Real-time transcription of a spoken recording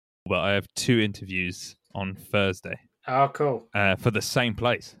but I have 2 interviews on Thursday. Oh, cool. For the same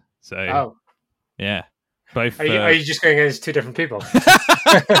place. So, yeah. Both. Are you just going as 2 different people?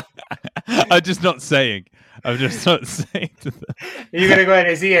 I'm just not saying. I'm just not saying to them. You're going to go in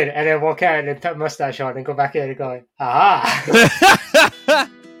as Ian and then walk out and then put a mustache on and go back in and go, aha!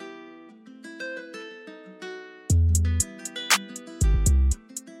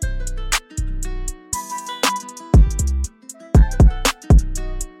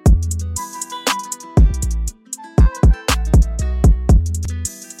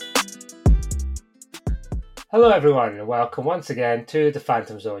 Hello everyone and welcome once again to the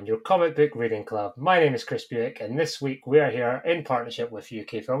Fantom Zone, your comic book reading club. My name is Chris Buick and this week we are here in partnership with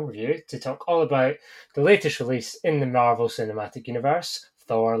UK Film Review to talk all about the latest release in the Marvel Cinematic Universe,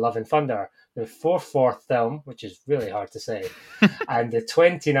 Thor Love and Thunder, the 4th film, which is really hard to say, and the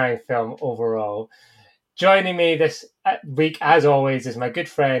 29th film overall. Joining me this week, as always, is my good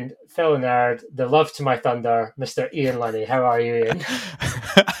friend, Phil Nerd, the love to my thunder, Mr. Ian Lunny. How are you, Ian?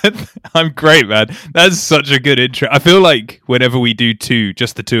 I'm great, man. That's such a good intro. I feel like whenever we do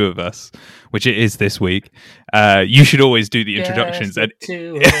just the 2 of us, which it is this week, you should always do the introductions.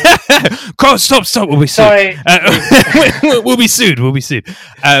 Stop. We'll be sued. Sorry. We'll be sued.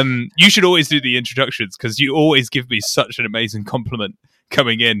 You should always do the introductions because you always give me such an amazing compliment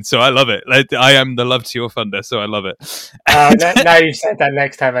coming in, so I love it. I am the love to your thunder, so I love it. Now you've said that,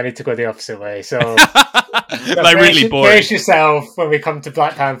 next time I need to go the opposite way. So like really boring. Brace yourself when we come to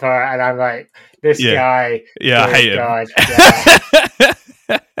Black Panther, and I'm like, this guy. Yeah, I hate God,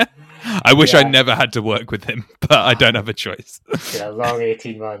 him. I wish I never had to work with him, but I don't have a choice. Long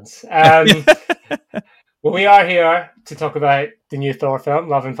 18 months. Well, we are here to talk about the new Thor film,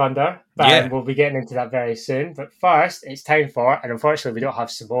 Love and Thunder, and we'll be getting into that very soon. But first, it's time for, and unfortunately we don't have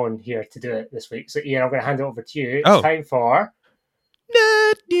Simone here to do it this week, so Ian, I'm going to hand it over to you. It's time for...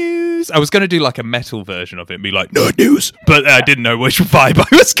 Nerd News! I was going to do like a metal version of it and be like, Nerd News! But I didn't know which vibe I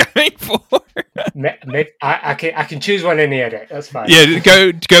was going for. I can choose one in the edit, that's fine. Yeah,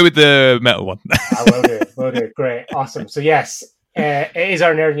 go with the metal one. I will do. Great, awesome. So yes, it is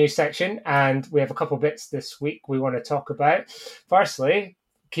our Nerd News section, and we have a couple bits this week we want to talk about. Firstly,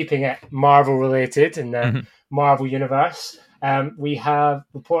 keeping it Marvel related in the Marvel universe, we have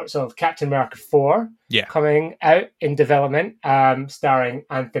reports of Captain America 4 coming out in development, starring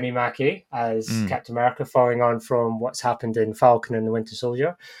Anthony Mackie as Captain America, following on from what's happened in Falcon and the Winter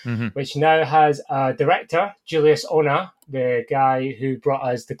Soldier, which now has a director, Julius Ona, the guy who brought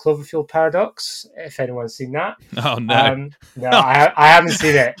us the Cloverfield Paradox, if anyone's seen that. Oh, no. No, I haven't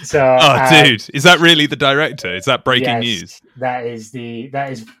seen it. So, dude, is that really the director? Is that breaking news? That is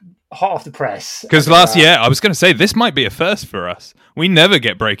hot off the press. Because I was going to say, this might be a first for us. We never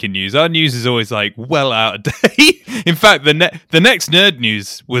get breaking news. Our news is always like well out of date. In fact, the next nerd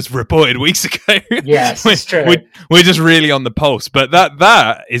news was reported weeks ago. Yes, it's true. We're just really on the pulse. But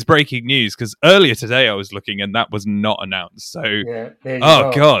that is breaking news because earlier today I was looking and that was not announced. So,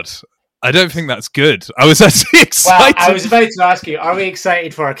 God. I don't think that's good. I was actually excited. Well, I was about to ask you, are we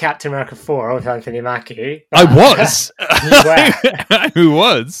excited for a Captain America 4 with Anthony Mackie? I was. Who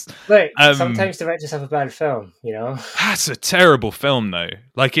was? Look, sometimes directors have a bad film, you know? That's a terrible film, though.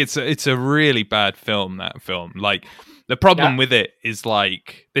 Like, it's a really bad film, that film. Like, the problem with it is,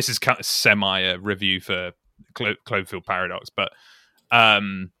 like, this is kind of semi a review for Cloverfield Paradox, but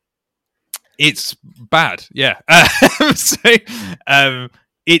it's bad, yeah.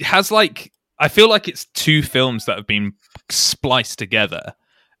 It has I feel like it's 2 films that have been spliced together,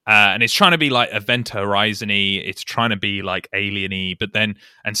 and it's trying to be like Event Horizon-y, it's trying to be like Alien-y, but then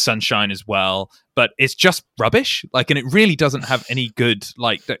and Sunshine as well, but it's just rubbish. Like, and it really doesn't have any good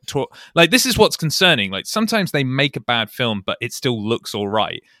this is what's concerning. Like, sometimes they make a bad film, but it still looks all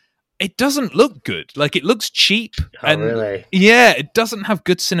right. It doesn't look good. Like, it looks cheap. Really? Yeah, it doesn't have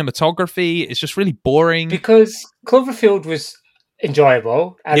good cinematography. It's just really boring. Because Cloverfield was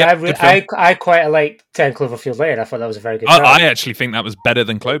enjoyable, and I quite liked 10 Cloverfield Lane. I thought that was a very good film. I actually think that was better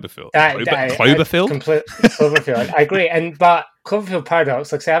than Cloverfield. Cloverfield, I agree. But Cloverfield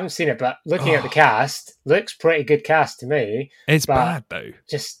Paradox, like I say, I haven't seen it, but looking at the cast, looks pretty good cast to me. It's bad though.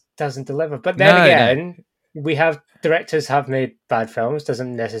 Just doesn't deliver. But then we have directors have made bad films,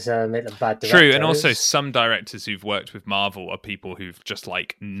 doesn't necessarily make them bad directors. True, and also some directors who've worked with Marvel are people who've just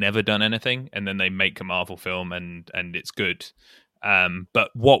like never done anything, and then they make a Marvel film and it's good.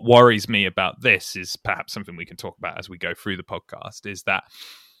 But what worries me about this is perhaps something we can talk about as we go through the podcast, is that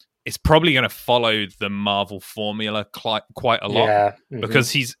it's probably going to follow the Marvel formula quite a lot,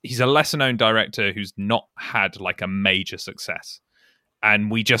 because he's a lesser known director who's not had like a major success.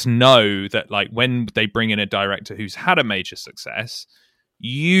 And we just know that, like, when they bring in a director who's had a major success,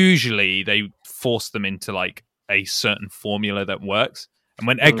 usually they force them into like a certain formula that works. And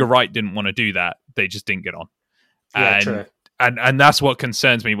when Edgar Wright didn't want to do that, they just didn't get on. Yeah, And true. and that's what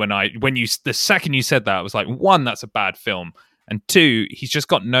concerns me when you the second you said that, I was like, one, that's a bad film. And two, he's just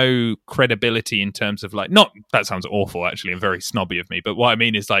got no credibility in terms of like, not that sounds awful actually and very snobby of me, but what I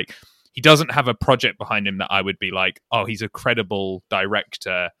mean is like he doesn't have a project behind him that I would be like, oh, he's a credible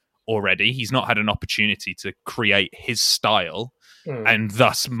director already. He's not had an opportunity to create his style, and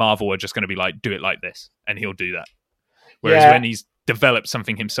thus Marvel are just going to be like, do it like this, and he'll do that. Whereas when he's developed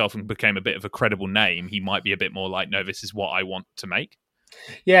something himself and became a bit of a credible name, he might be a bit more like, no, this is what I want to make.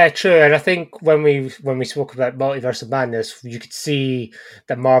 Yeah, true. And I think when we spoke about Multiverse of Madness, you could see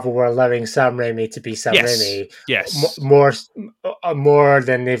that Marvel were allowing Sam Raimi to be Sam Raimi. Yes. More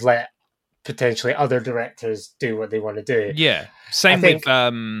than they've let potentially other directors do what they want to do. Yeah. Same with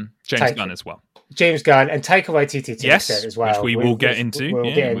James Gunn as well. James Gunn and Taika Waititi to extent as well. Which we will get into.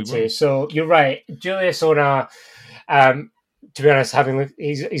 We'll get into. So you're right. Julius Ona, to be honest,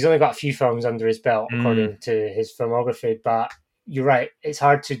 he's only got a few films under his belt according to his filmography, but you're right. It's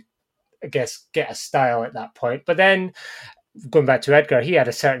hard to, I guess, get a style at that point. But then going back to Edgar, he had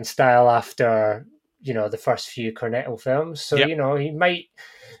a certain style after, the first few Cornetto films. So, he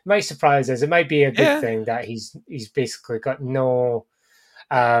might surprise us. It might be a good thing that he's basically got no,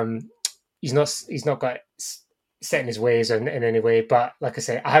 he's not got set in his ways in any way. But like I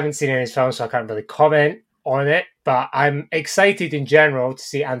say, I haven't seen any of his films, so I can't really comment on it. But I'm excited in general to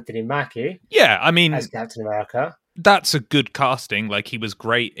see Anthony Mackie. Yeah, I mean, as Captain America. That's a good casting. Like, he was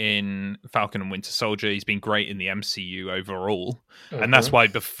great in Falcon and Winter Soldier. He's been great in the MCU overall. And that's why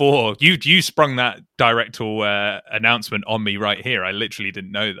before you sprung that directorial announcement on me right here. I literally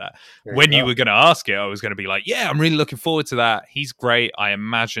didn't know that. When you were going to ask it, I was going to be like, yeah, I'm really looking forward to that. He's great. I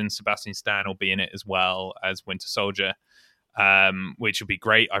imagine Sebastian Stan will be in it as well as Winter Soldier, which would be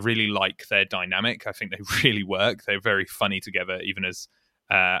great. I really like their dynamic. I think they really work. They're very funny together, even as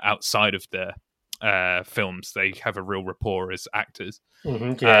outside of the films. They have a real rapport as actors.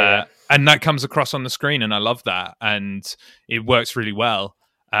 And that comes across on the screen, and I love that, and it works really well.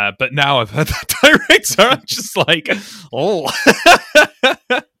 But now I've heard that director, I'm just like, oh.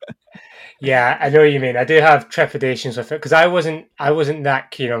 Yeah, I know what you mean. I do have trepidations with it because I wasn't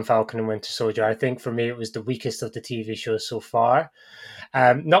that keen on Falcon and Winter Soldier. I think for me it was the weakest of the TV shows so far.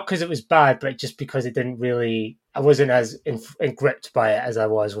 Not because it was bad, but just because it didn't really. I wasn't as gripped by it as I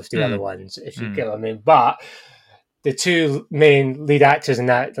was with the other ones, if you get what I mean. But the two main lead actors in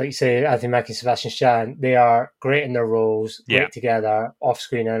that, like you say, Anthony Mackie and Sebastian Stan, they are great in their roles, great together, off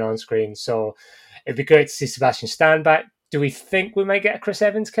screen and on screen. So it'd be great to see Sebastian Stan back. Do we think we might get a Chris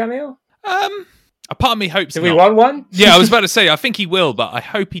Evans cameo? A part of me hopes. Do we want one? Yeah, I was about to say, I think he will, but I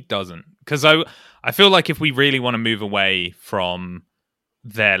hope he doesn't, because I feel like if we really want to move away from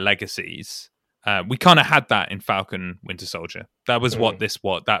their legacies, we kind of had that in Falcon Winter Soldier. That was what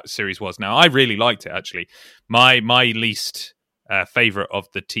that series was. Now, I really liked it, actually. My least favorite of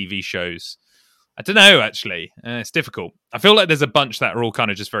the TV shows, I don't know, actually. It's difficult. I feel like there's a bunch that are all kind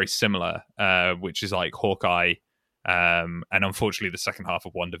of just very similar, which is like Hawkeye, and unfortunately the second half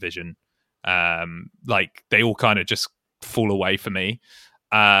of WandaVision. Like, they all kind of just fall away for me.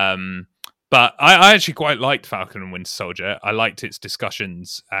 But I actually quite liked Falcon and Winter Soldier. I liked its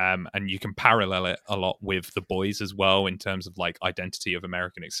discussions, and you can parallel it a lot with The Boys as well in terms of like identity of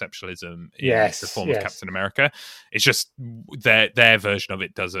American exceptionalism in the form of Captain America. It's just their version of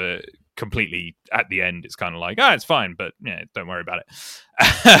it does a completely, at the end, it's kind of like, it's fine, but yeah, don't worry about it.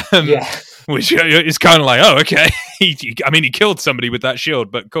 Which is kind of like, oh, okay. he killed somebody with that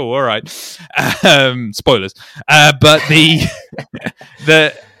shield, but cool, all right. Spoilers. But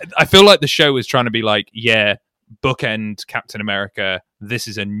I feel like the show was trying to be like, yeah, bookend Captain America. This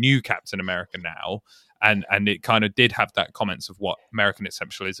is a new Captain America now. And it kind of did have that comments of what American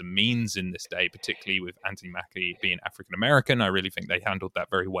exceptionalism means in this day, particularly with Anthony Mackie being African American. I really think they handled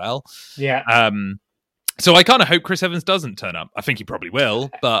that very well. Yeah. So I kind of hope Chris Evans doesn't turn up. I think he probably will,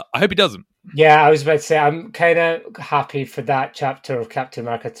 but I hope he doesn't. Yeah, I was about to say, I'm kind of happy for that chapter of Captain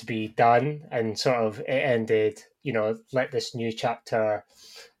America to be done and sort of it ended, let this new chapter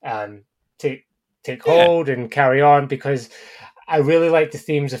take hold and carry on, because I really like the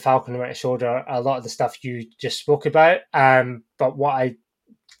themes of Falcon and Winter Soldier, a lot of the stuff you just spoke about. But what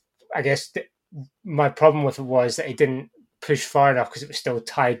I guess my problem with it was that it didn't push far enough because it was still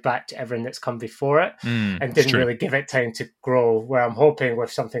tied back to everything that's come before it and didn't really give it time to grow, where I'm hoping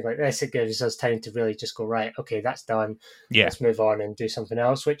with something like this, it gives us time to really just go, right, okay, that's done. Yeah. Let's move on and do something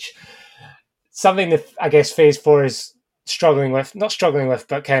else, which something that I guess Phase 4 is not struggling with,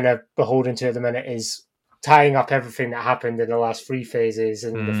 but kind of beholden to at the minute is tying up everything that happened in the last 3 phases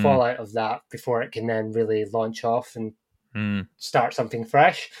and the fallout of that before it can then really launch off and start something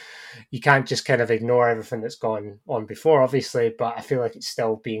fresh. You can't just kind of ignore everything that's gone on before, obviously, but I feel like it's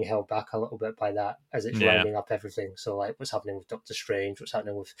still being held back a little bit by that as it's rounding up everything. So like what's happening with Doctor Strange, what's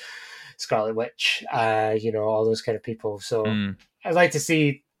happening with Scarlet Witch, all those kind of people. So I'd like to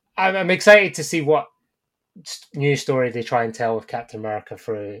see, I'm excited to see what new story they try and tell with Captain America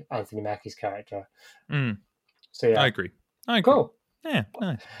through Anthony Mackie's character. So yeah. I agree. Cool. Yeah,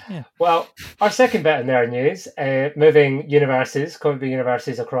 nice. Yeah. Well, our second bit of nerd news, moving comic book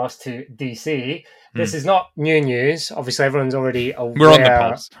universes across to DC. This is not new news. Obviously, everyone's already aware. We're on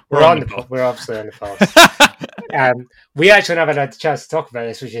the pulse. We're obviously on the pulse. We actually haven't had the chance to talk about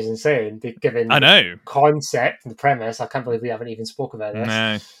this, which is insane. Given the concept and the premise, I can't believe we haven't even spoke about this.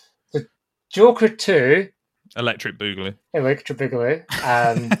 No. So, Joker 2. Electric Boogaloo.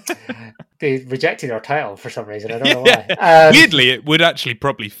 They rejected our title for some reason. I don't know why. Weirdly, it would actually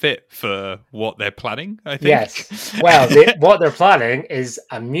probably fit for what they're planning, I think. Yes. Well, what they're planning is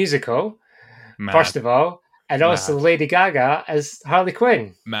a musical, first of all, and also Lady Gaga as Harley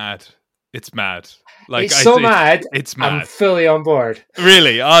Quinn. Mad. It's mad. Like it's mad. It's mad. I'm fully on board.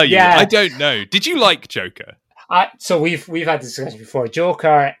 Really? Are you? Yeah. I don't know. Did you like Joker? So we've had this discussion before.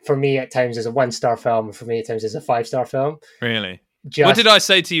 Joker, for me, at times is a 1-star film, and for me, at times is a 5-star film. Really? What did I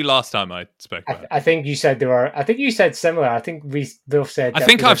say to you last time I spoke about it? I think you said I think you said similar. I think we both said. I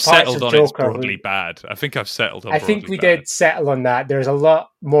think I've settled on it's broadly bad. I think I've settled on. I think we did settle on that. There's a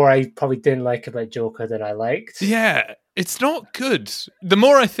lot more I probably didn't like about Joker than I liked. Yeah, it's not good. The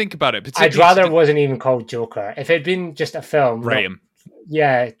more I think about it, I'd rather it wasn't even called Joker. If it had been just a film, Graham.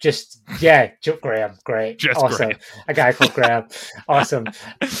 Graham, great, just awesome. Graham. A guy called Graham, awesome.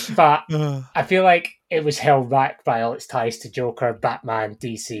 But I feel like it was held back by all its ties to Joker, Batman,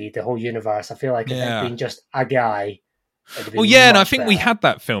 DC, the whole universe. I feel like if it had been just a guy. And I think we had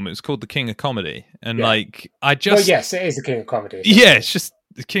that film. It was called The King of Comedy, and yes, it is the King of Comedy. Yeah, it's just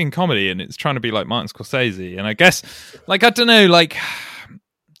the King of Comedy, and it's trying to be like Martin Scorsese. And I guess, I don't know,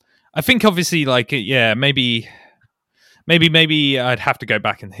 I think obviously, Maybe I'd have to go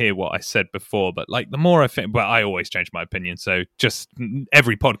back and hear what I said before, but the more I think, I always change my opinion. So just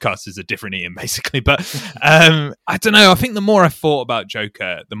every podcast is a different Ian, basically. But I don't know. I think the more I thought about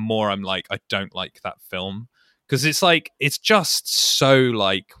Joker, the more I'm I don't like that film because it's just so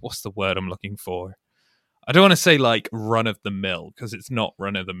what's the word I'm looking for? I don't want to say run of the mill because it's not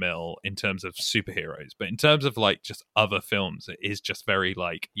run of the mill in terms of superheroes, but in terms of just other films, it is just very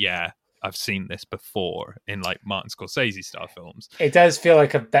I've seen this before in Martin Scorsese style films. It does feel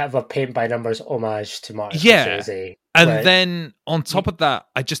like a bit of a paint by numbers homage to Martin Scorsese. And then on top of that,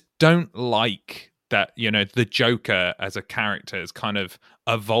 I just don't like that, the Joker as a character has kind of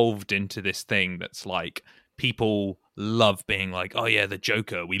evolved into this thing that's people love being oh yeah, the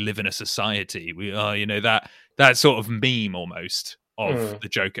Joker, we live in a society. We are, that sort of meme almost of the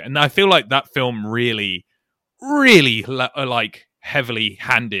Joker. And I feel like that film really, really heavily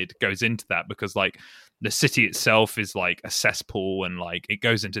handed goes into that because the city itself is a cesspool and it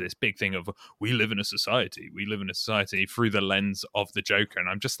goes into this big thing of we live in a society through the lens of the Joker, and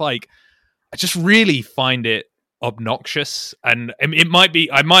I'm just I just really find it obnoxious, and it might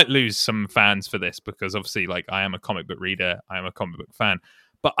be I might lose some fans for this because obviously I am a comic book reader, I am a comic book fan,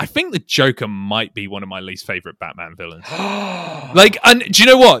 but I think the Joker might be one of my least favorite Batman villains. And do you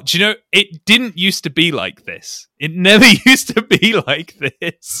know what? Do you know it didn't used to be like this? It never used to be like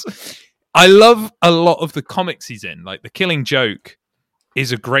this. I love a lot of the comics he's in. The Killing Joke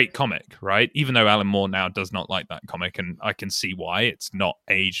is a great comic, right? Even though Alan Moore now does not like that comic, and I can see why. It's not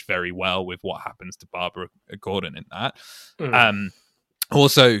aged very well with what happens to Barbara Gordon in that.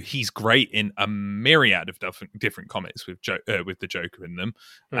 Also, he's great in a myriad of different comics with the Joker in them.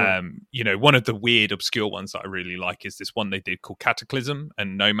 One of the weird, obscure ones that I really like is this one they did called Cataclysm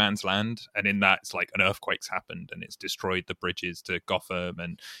and No Man's Land. And in that, it's an earthquake's happened and it's destroyed the bridges to Gotham,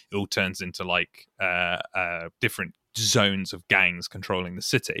 and it all turns into different zones of gangs controlling the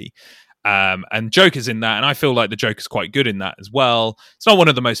city. And Joker's in that, and I feel like the Joker's quite good in that as well. It's not one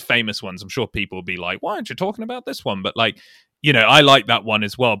of the most famous ones. I'm sure people will be like, why aren't you talking about this one? But I like that one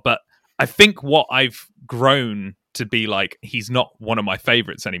as well. But I think what I've grown to be he's not one of my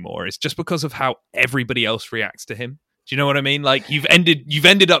favorites anymore. It's just because of how everybody else reacts to him. Do you know what I mean? You've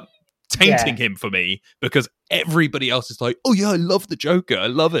ended up tainting him for me because everybody else is oh yeah, I love the Joker, I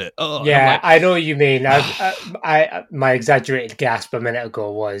love it. Oh, yeah, I know what you mean. My exaggerated gasp a minute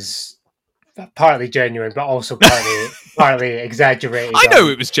ago was partly genuine, but also partly exaggerated. I know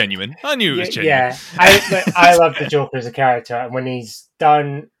it was genuine. I knew it was genuine. Yeah, I love the Joker as a character, and when he's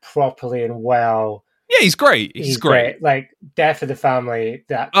done properly and well, Yeah, he's great. He's great. Like, Death of the Family,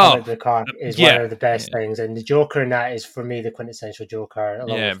 that comic book arc is one of the best things. And the Joker in that is, for me, the quintessential Joker,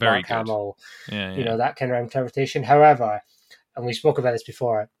 along with very Mark Hamill. Yeah, you know, that kind of interpretation. However, and we spoke about this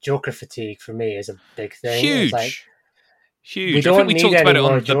before, Joker fatigue for me is a big thing. Huge. It's like, huge. We don't I think we need talked any about it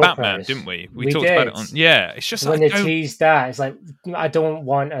more on the Jokers. Batman, didn't we? We talked did. about it on. Yeah, it's just when like, they teased that, it's like, I don't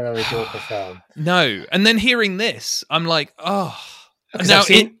want another Joker film. No, and then hearing this, I'm like, oh. Now,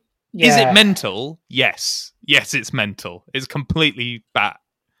 is it mental? Yes, it's mental. It's completely bat.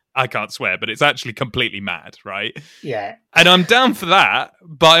 I can't swear, but it's actually completely mad, right? Yeah. And I'm down for that,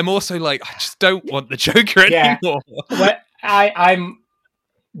 but I'm also like, I just don't want the Joker anymore. Well, I'm.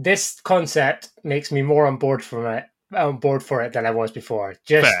 This concept makes me more on board for it than I was before.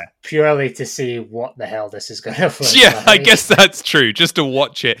 Just purely to see what the hell this is going to look like. Yeah, I guess that's true. Just to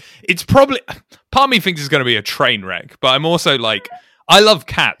watch it. It's probably, part of me thinks it's going to be a train wreck, but I'm also like, I love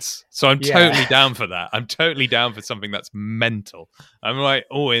cats, so I'm totally down for that. I'm totally down for something that's mental. I'm like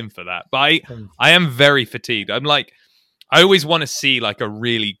all in for that. But I am very fatigued. I'm like, I always want to see like a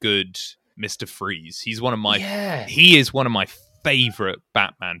really good Mr. Freeze. He is one of my favorite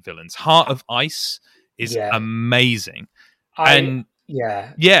Batman villains. Heart of Ice is amazing. Why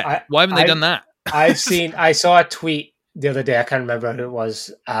haven't they done that? I saw a tweet the other day. I can't remember who it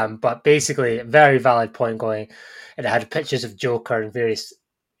was, but basically a very valid point going. And it had pictures of Joker in various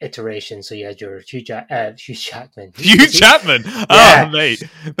iterations. So you had your Hugh Jackman. Hugh Jackman? Oh, mate.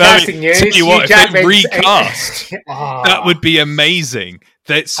 Casting news. Tell you what, if they recast, that would be amazing.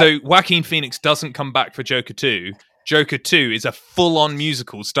 So Joaquin Phoenix doesn't come back for Joker 2. Joker 2 is a full-on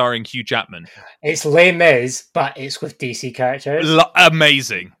musical starring Hugh Jackman. It's Les Mis, but it's with DC characters.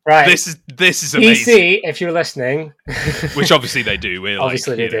 Amazing. Right. This is amazing. DC, if you're listening. Which obviously they do. We're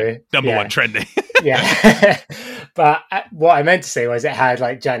obviously they do. Number one trending. Yeah. But what I meant to say was it had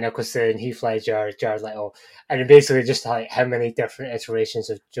like Jack Nicholson, Heath Ledger, Jared Leto, and it basically just like how many different iterations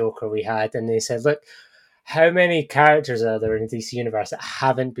of Joker we had. And they said, look, how many characters are there in the DC universe that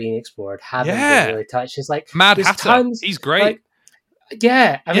haven't been explored, haven't been really touched? It's like Mad Hatter. Tons, he's great.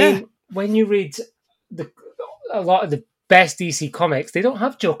 Like, I mean, when you read a lot of the best DC comics, they don't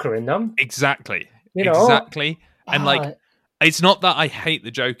have Joker in them. Exactly. You know? Exactly. And like, it's not that I hate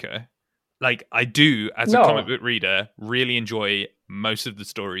the Joker. Like, I do, as a comic book reader, really enjoy most of the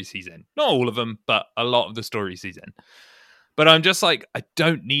stories he's in. Not all of them, but a lot of the stories he's in. But I'm just like, I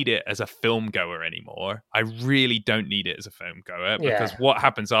don't need it as a film goer anymore. I really don't need it as a film goer because what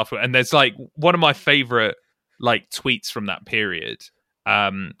happens after? And there's like one of my favorite like tweets from that period.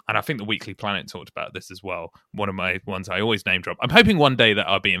 And I think the Weekly Planet talked about this as well. One of my ones I always name drop. I'm hoping one day that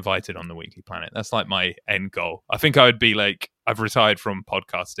I'll be invited on the Weekly Planet. That's like my end goal. I think I would be like, I've retired from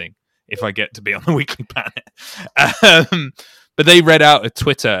podcasting if I get to be on the Weekly Planet. But they read out a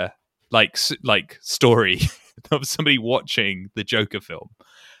Twitter like story of somebody watching the Joker film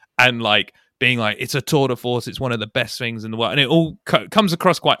and like being like, it's a tour de force, it's one of the best things in the world, and it all comes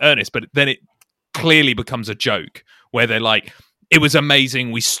across quite earnest, but then it clearly becomes a joke where they're like, it was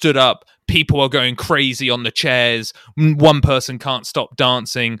amazing, we stood up, people are going crazy on the chairs, one person can't stop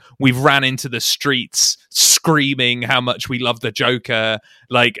dancing, we've ran into the streets screaming how much we love the Joker,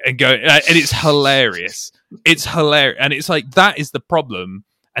 like, and it's hilarious. It's hilarious. And it's like, that is the problem,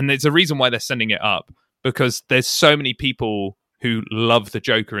 and there's a reason why they're sending it up, because there's so many people who love the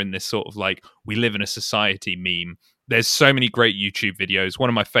Joker in this sort of like, we live in a society meme. There's so many great YouTube videos. One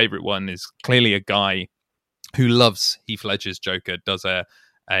of my favorite one is clearly a guy who loves Heath Ledger's Joker, does a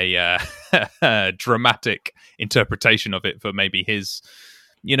dramatic interpretation of it for maybe his,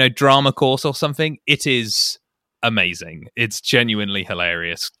 drama course or something. It is amazing. It's genuinely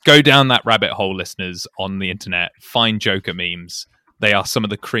hilarious. Go down that rabbit hole, listeners, on the internet. Find Joker memes. They are some of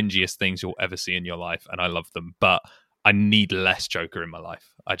the cringiest things you'll ever see in your life, and I love them. But I need less Joker in my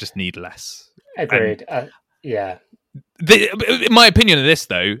life. I just need less. Agreed. Yeah. In my opinion of this,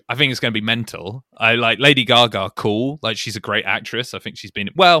 though, I think it's going to be mental. I like Lady Gaga, cool. Like, she's a great actress. I think she's a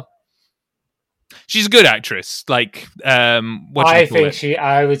good actress. Like, I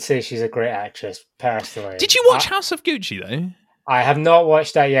would say she's a great actress, personally. Did you watch House of Gucci, though? I have not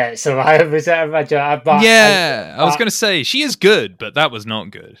watched that yet, so I was I was going to say, she is good, but that was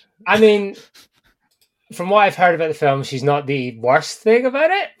not good. I mean, from what I've heard about the film, she's not the worst thing about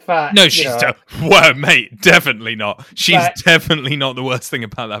it. But no, she's well, mate, definitely not. She's definitely not the worst thing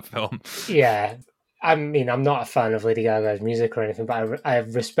about that film. Yeah, I mean, I'm not a fan of Lady Gaga's music or anything, but I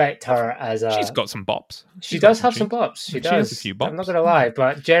respect her as a. She's got some bops. She does have some bops. She does. Has a few bops. I'm not going to lie,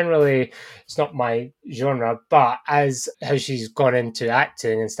 but generally, it's not my genre. But as how she's gone into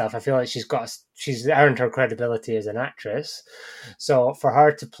acting and stuff, I feel like she's earned her credibility as an actress. So for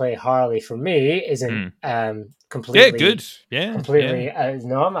her to play Harley, for me, isn't completely good. Completely out of the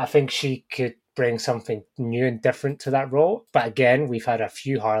norm. I think she could bring something new and different to that role. But again, we've had a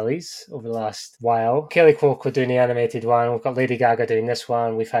few Harleys over the last while. Kaylee Cuoco doing the animated one. We've got Lady Gaga doing this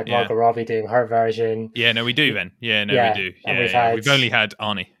one. We've had Margot Robbie doing her version. Yeah, no, we do then. We do. Yeah, we've only had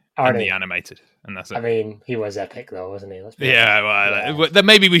Arnie and the animated, and that's it. I mean, he was epic though, wasn't he? Well, then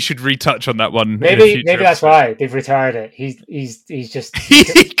maybe we should retouch on that one. Maybe that's why they've retired it. He's just.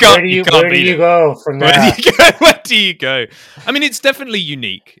 Where do you go from there? Where do you go? I mean, it's definitely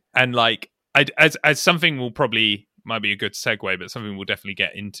unique, and like. As something might be a good segue, but something we'll definitely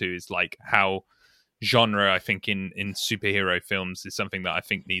get into is like how genre, I think, in superhero films is something that I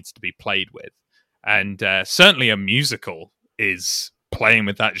think needs to be played with. And certainly a musical is playing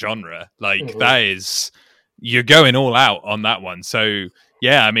with that genre. Like that is, you're going all out on that one. So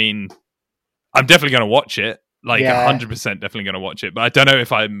yeah, I mean, I'm definitely going to watch it. Like 100% definitely going to watch it, but I don't know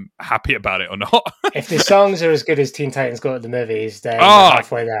if I'm happy about it or not. If the songs are as good as Teen Titans Go to the Movies, then we're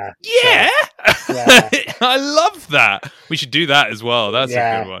halfway there. Yeah. So, I love that. We should do that as well. That's a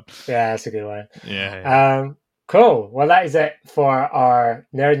good one. Yeah, that's a good one. Yeah. Cool. Well, that is it for our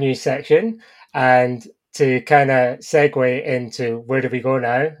Nerd News section. And to kind of segue into where do we go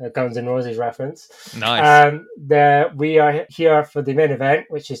now, a Guns N' Roses reference. Nice. We are here for the main event,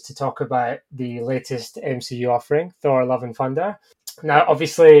 which is to talk about the latest MCU offering, Thor: Love and Thunder. Now,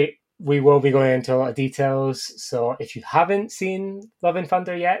 obviously, we will be going into a lot of details, so if you haven't seen Love and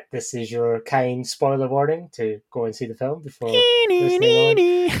Thunder yet, this is your kind spoiler warning to go and see the film before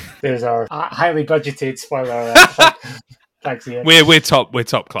listening on. There's our highly budgeted spoiler Thanks, Ian. We're top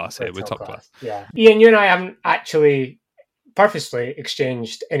class here. We're top class. Yeah, Ian, you and I haven't actually purposely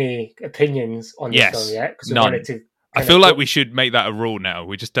exchanged any opinions on this film yet because we wanted to. I feel like we should make that a rule now.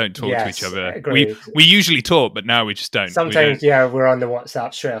 We just don't talk to each other. Agreed. We usually talk, but now we just don't. Sometimes, we're on the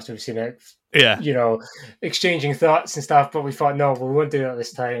WhatsApp straight after we've seen it. Yeah, exchanging thoughts and stuff. But we thought, no, we won't do that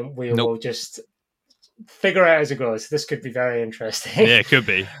this time. We will just figure out as it goes. This could be very interesting. Yeah, it could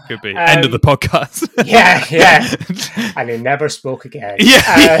be. End of the podcast. yeah. And he never spoke again.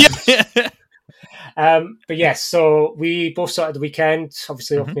 But yes, so we both saw it the weekend.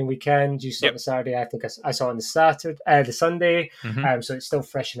 Obviously, opening weekend. You saw it the Saturday. I think I saw it on the Sunday. So it's still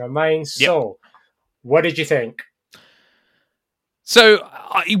fresh in our minds. So, what did you think? So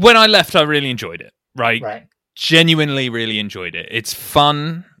when I left, I really enjoyed it. Right. Genuinely, really enjoyed it. It's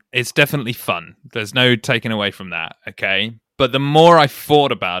fun. It's definitely fun. There's no taking away from that, okay? But the more I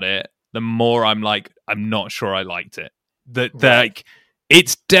thought about it, the more I'm like, I'm not sure I liked it. Like,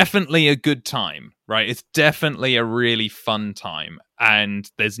 it's definitely a good time, right? It's definitely a really fun time. And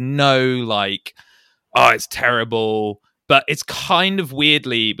there's no like, oh, it's terrible. But it's kind of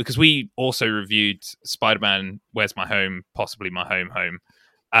weirdly, because we also reviewed Spider-Man, Where's My Home, possibly My Home,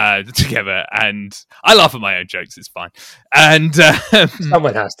 together, and I laugh at my own jokes. It's fine, and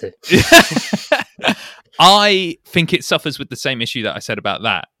someone has to. I think it suffers with the same issue that I said about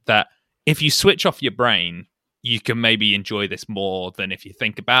that if you switch off your brain, you can maybe enjoy this more than if you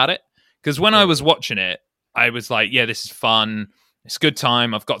think about it. Because when I was watching it, I was like, yeah, this is fun, it's a good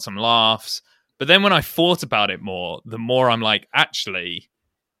time, I've got some laughs. But then when I thought about it more, the more I'm like, actually,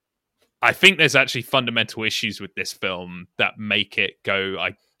 I think there's actually fundamental issues with this film that make it go,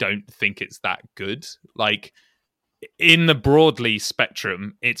 I don't think it's that good. Like, in the broadly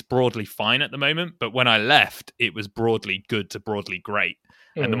spectrum, it's broadly fine at the moment. But when I left, it was broadly good to broadly great.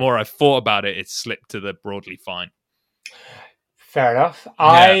 And the more I thought about it, it slipped to the broadly fine. Fair enough.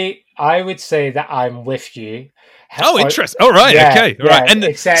 Yeah. I would say that I'm with you. Oh, interesting. All right. Okay. All right.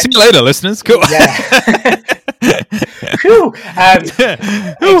 And see you later, listeners. Cool. Yeah.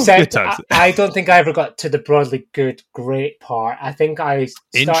 Except I don't think I ever got to the broadly good, great part. I think I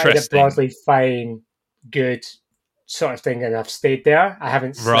started at broadly fine, good sort of thing, and I've stayed there. I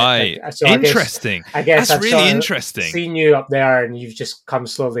haven't. Right. So interesting. I guess that's I've really interesting. Seen you up there, and you've just come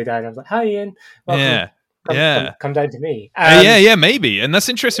slowly down. I was like, "Hi, Ian. Welcome. Come down to me." Maybe. And that's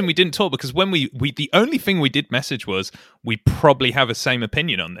interesting. We didn't talk because when we the only thing we did message was we probably have the same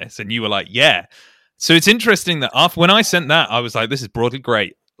opinion on this, and you were like, "Yeah." So it's interesting that when I sent that, I was like, this is broadly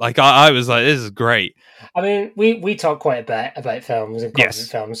great. Like, I was like, this is great. I mean, we talk quite a bit about films and concept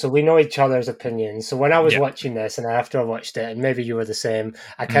films, so we know each other's opinions. So when I was watching this, and after I watched it, and maybe you were the same,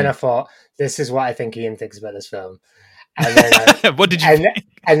 I kind of thought, this is what I think Ian thinks about this film. And then What did you think?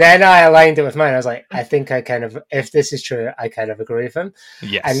 And then I aligned it with mine. I was like, I think I kind of, if this is true, I kind of agree with him.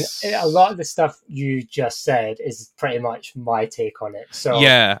 Yes. And a lot of the stuff you just said is pretty much my take on it. So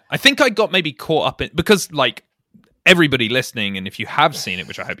yeah, I think I got maybe caught up in, because like everybody listening, and if you have seen it,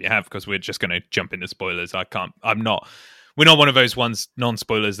 which I hope you have, because we're just going to jump into spoilers. We're not one of those ones,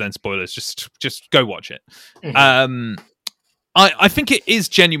 non-spoilers, then spoilers. Just go watch it. Mhm. I think it is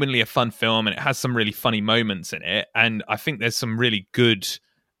genuinely a fun film, and it has some really funny moments in it, and I think there's some really good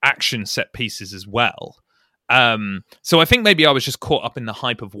action set pieces as well. So I think maybe I was just caught up in the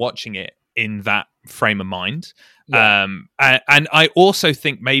hype of watching it in that frame of mind. Yeah. And I also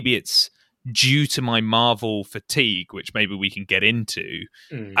think maybe it's due to my Marvel fatigue, which maybe we can get into.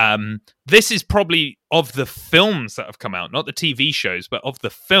 This is probably, of the films that have come out, not the TV shows, but of the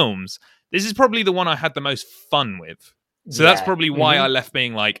films, this is probably the one I had the most fun with. So that's probably why I left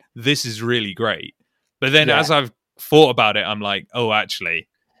being like, this is really great. But then as I've thought about it, I'm like, oh, actually,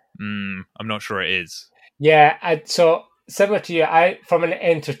 I'm not sure it is. Yeah. So similar to you, from an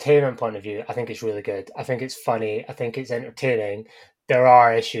entertainment point of view, I think it's really good. I think it's funny. I think it's entertaining. There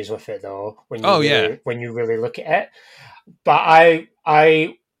are issues with it though when you really look at it. But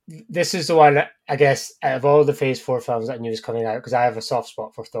this is the one, I guess, out of all the Phase 4 films that I knew was coming out, because I have a soft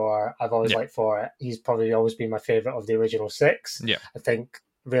spot for Thor. I've always liked Thor. He's probably always been my favourite of the original 6. Yeah. I think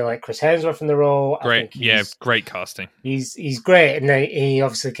really like Chris Hemsworth in the role. Great. Great casting. He's great, and he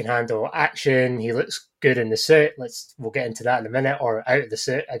obviously can handle action. He looks good in the suit. We'll get into that in a minute, or out of the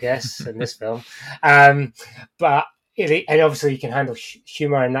suit, I guess, in this film. But and obviously he can handle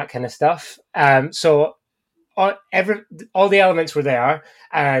humour and that kind of stuff. So all the elements were there,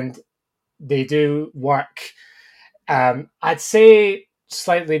 and they do work. I'd say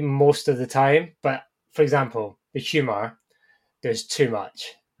slightly most of the time, but for example, the humor, there's too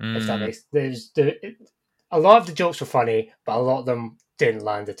much. If that makes a lot of the jokes were funny, but a lot of them didn't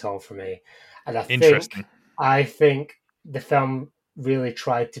land at all for me. And I think the film really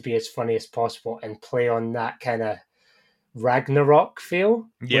tried to be as funny as possible and play on that kind of Ragnarok feel.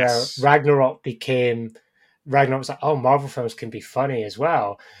 Yes. Where Ragnarok was like, oh, Marvel films can be funny as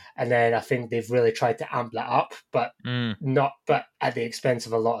well. And then I think they've really tried to amp that up, but but at the expense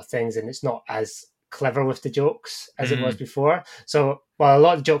of a lot of things, and it's not as clever with the jokes as it was before. So while a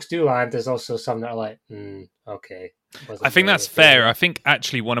lot of jokes do land, there's also some that are like, okay. I think that's fair. I think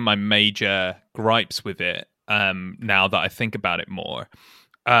actually one of my major gripes with it, now that I think about it more,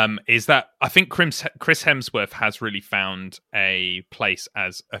 is that I think Chris Hemsworth has really found a place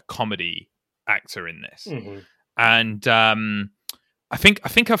as a comedy actor in this. And I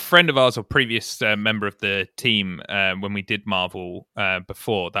think a friend of ours, or previous member of the team, when we did Marvel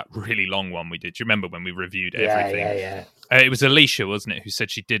before, that really long one we did. Do you remember when we reviewed everything? Yeah. It was Alicia, wasn't it, who said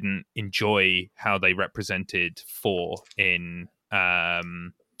she didn't enjoy how they represented Thor in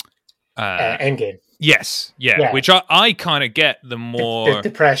Endgame. Yes, yeah. Which I kind of get the more... The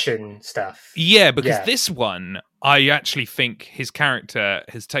depression stuff. Yeah, because this one, I actually think his character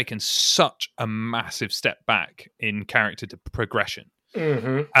has taken such a massive step back in character to progression.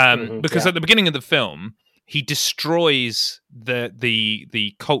 Because at the beginning of the film, he destroys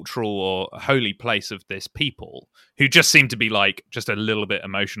the cultural or holy place of this people, who just seem to be like just a little bit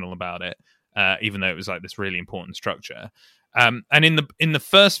emotional about it, even though it was like this really important structure. And in the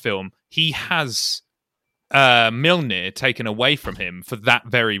first film, he has Mjolnir taken away from him for that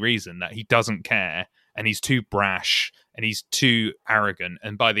very reason, that he doesn't care, and he's too brash and he's too arrogant.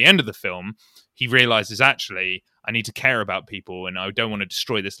 And by the end of the film, he realizes, actually, I need to care about people, and I don't want to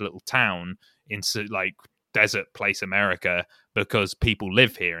destroy this little town in like desert place America, because people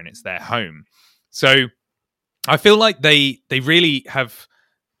live here and it's their home. So I feel like they really have,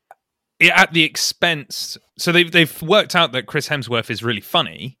 at the expense. So they've worked out that Chris Hemsworth is really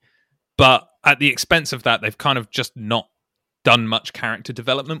funny, but at the expense of that, they've kind of just not done much character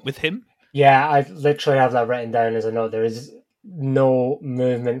development with him. Yeah, I literally have that written down as a note. There is no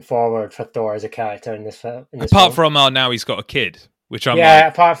movement forward for Thor as a character in this film. Apart from now he's got a kid, which I'm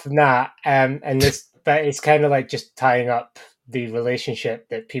apart from that, but it's kind of like just tying up the relationship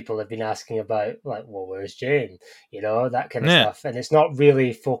that people have been asking about, like, well, where's Jane? You know, that kind of stuff. And it's not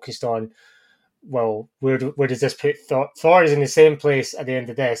really focused on, well, where does this put Thor? Thor is in the same place at the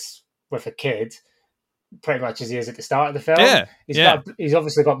end of this with a kid, pretty much as he is at the start of the film. He's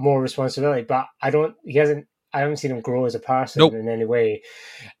obviously got more responsibility, but I haven't seen him grow as a person in any way.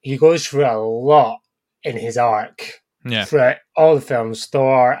 He goes through a lot in his arc throughout all the films,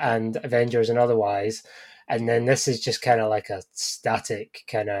 Thor and Avengers and otherwise. And then this is just kind of like a static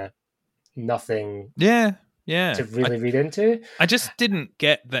kind of nothing to really read into. I just didn't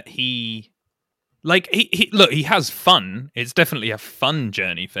get that he like he has fun. It's definitely a fun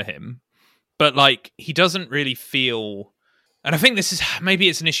journey for him, but like he doesn't really feel. And I think this is maybe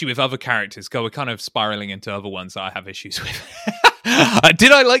it's an issue with other characters. We're kind of spiraling into other ones that I have issues with.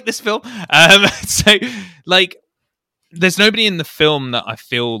 Did I like this film? So like, there's nobody in the film that I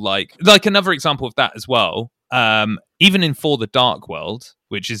feel like another example of that as well. Even in For the Dark World,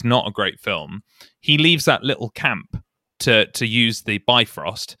 which is not a great film, he leaves that little camp to use the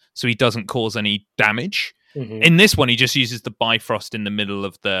Bifrost so he doesn't cause any damage. Mm-hmm. In this one, he just uses the Bifrost in the middle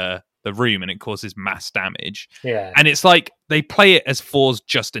of the room and it causes mass damage. Yeah. And it's like they play it as Thor's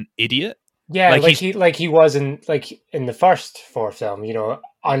just an idiot. Yeah, like he was in the first Thor film, you know,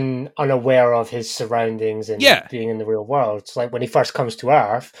 unaware of his surroundings and being in the real world. It's like when he first comes to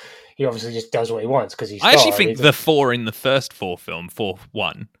Earth, he obviously just does what he wants because he's. I actually think the Thor in the first Thor film, Thor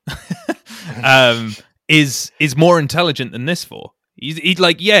 1, is more intelligent than this Thor.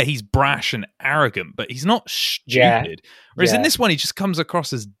 He's brash and arrogant, but he's not stupid. Whereas in this one, he just comes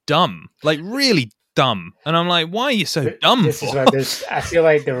across as dumb, like really dumb. And I'm like, why are you so dumb? This is what I feel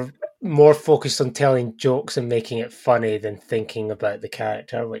like they're more focused on telling jokes and making it funny than thinking about the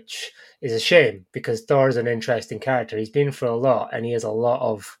character, which is a shame because Thor is an interesting character. He's been through a lot and he has a lot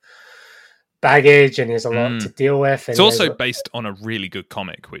of baggage and he has a lot to deal with. And it's also based on a really good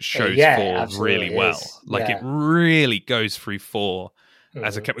comic, which shows Thor really well. It really goes through Thor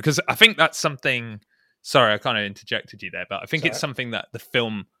as a character. Because I think that's something... Sorry, I kind of interjected you there, but I think it's something that the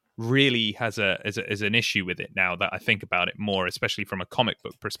film really has as an issue with it now that I think about it more, especially from a comic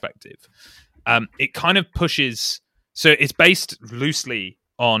book perspective. It kind of pushes... So it's based loosely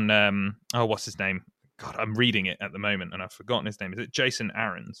on... what's his name? God, I'm reading it at the moment and I've forgotten his name. Is it Jason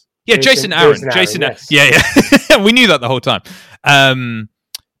Aaron's? Yeah, Jason Aaron. Yes. Yeah. We knew that the whole time.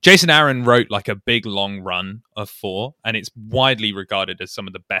 Jason Aaron wrote like a big long run of Thor, and it's widely regarded as some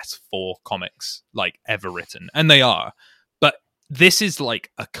of the best Thor comics like ever written, and they are. But this is like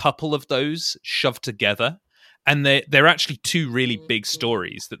a couple of those shoved together, and they're actually two really big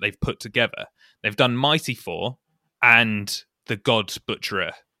stories that they've put together. They've done Mighty Thor and the God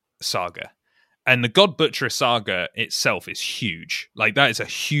Butcherer saga. And the God Butcherer saga itself is huge. Like, that is a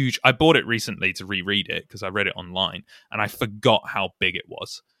huge... I bought it recently to reread it because I read it online and I forgot how big it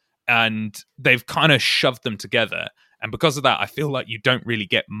was. And they've kind of shoved them together. And because of that, I feel like you don't really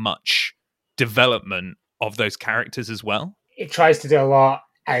get much development of those characters as well. It tries to do a lot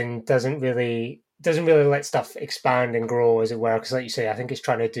and doesn't really let stuff expand and grow, as it were. Because like you say, I think it's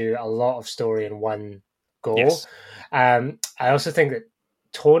trying to do a lot of story in one go. Yes. I also think that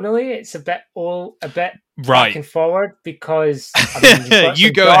tonally it's a bit back and forward because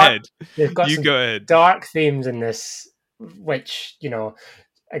you go ahead. They've got dark themes in this, which, you know,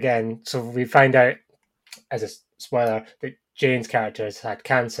 again, so we find out as a spoiler that Jane's character has had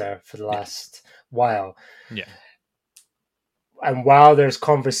cancer for the last while. Yeah. And while there's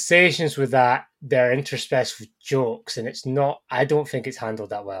conversations with that, they're interspersed with jokes, and it's not. I don't think it's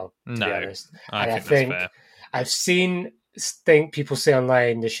handled that well, to be honest. I think that's fair. I've think people say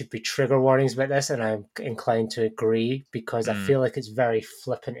online there should be trigger warnings about this, and I'm inclined to agree because I feel like it's very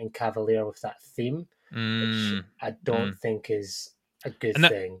flippant and cavalier with that theme, which I don't think is a good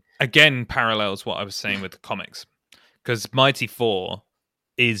thing. That, again, parallels what I was saying with the comics, because Mighty Thor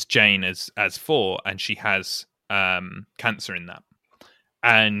is Jane as Thor, and she has cancer in that,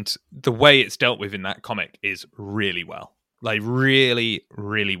 and the way it's dealt with in that comic is really well, like really,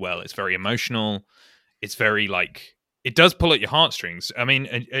 really well. It's very emotional. It's very like. It does pull at your heartstrings. I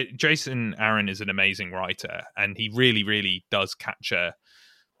mean, Jason Aaron is an amazing writer, and he really, really does capture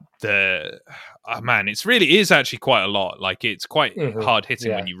the... Oh, man, it is actually quite a lot. Like, it's quite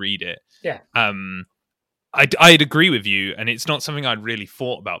hard-hitting when you read it. Yeah. I'd agree with you, and it's not something I'd really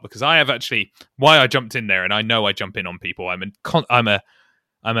thought about, because I have actually... Why I jumped in there, and I know I jump in on people.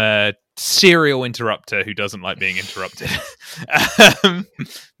 I'm a serial interrupter who doesn't like being interrupted.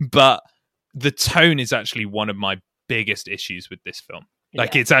 But the tone is actually one of my biggest issues with this film.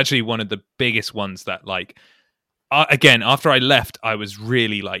 Like, it's actually one of the biggest ones that, like, again, after I left, I was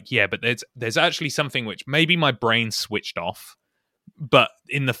really like, but there's actually something which maybe my brain switched off, but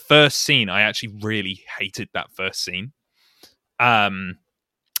in the first scene, I actually really hated that first scene. And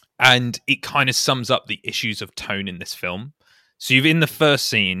it kind of sums up the issues of tone in this film. So in the first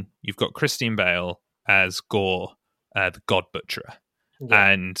scene, you've got Christian Bale as Gore, the God Butcherer,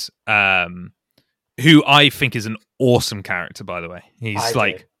 and who I think is an awesome character, by the way. He's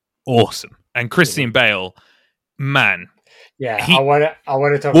awesome. And Christian Bale, man. Yeah, I want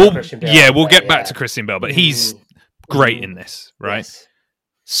to talk about Christian Bale. Yeah, we'll get back to Christian Bale, but he's great in this, right? Yes.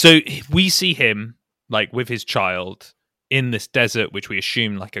 So we see him, like, with his child in this desert, which we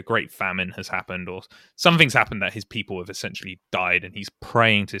assume like a great famine has happened or something's happened that his people have essentially died, and he's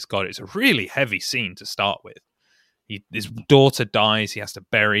praying to this god. It's a really heavy scene to start with. His daughter dies. He has to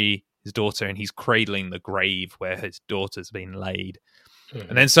bury his daughter, and he's cradling the grave where his daughter's been laid. Mm-hmm.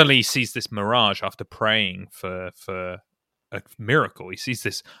 And then suddenly he sees this mirage after praying for a miracle. He sees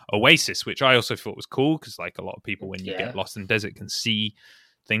this oasis, which I also thought was cool because, like, a lot of people, when you get lost in the desert, can see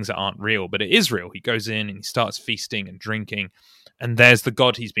things that aren't real, but it is real. He goes in and he starts feasting and drinking, and there's the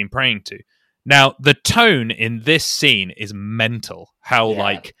god he's been praying to. Now, the tone in this scene is mental. How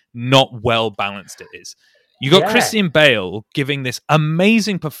like not well balanced it is. You got Christian Bale giving this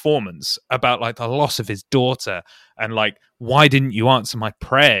amazing performance about like the loss of his daughter and like, why didn't you answer my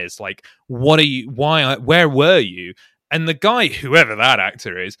prayers? Like, what are you? Where were you? And the guy, whoever that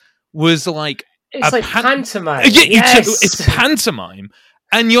actor is, was like, it's like pantomime. It's pantomime.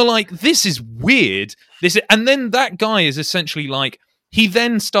 And you're like, this is weird. And then that guy is essentially like, he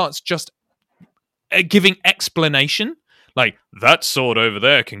then starts just giving explanation. Like, that sword over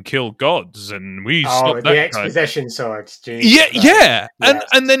there can kill gods, and we stop that. The exposition sword. Yeah.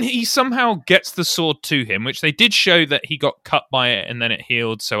 And then he somehow gets the sword to him, which they did show that he got cut by it and then it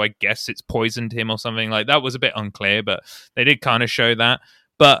healed. So I guess it's poisoned him or something. Like, that was a bit unclear, but they did kind of show that.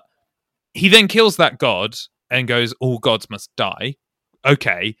 But he then kills that god and goes, all gods must die.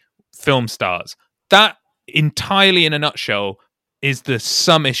 Okay, film starts. That entirely in a nutshell is the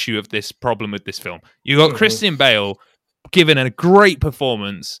sum issue of this problem with this film. You got Christian Bale giving a great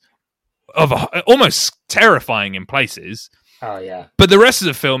performance of almost terrifying in places. Oh yeah. But the rest of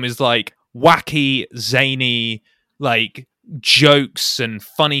the film is like wacky, zany, like jokes and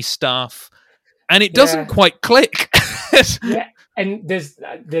funny stuff, and it doesn't quite click. Yeah. And there's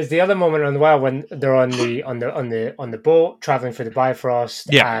the other moment on the well when they're on the boat traveling through the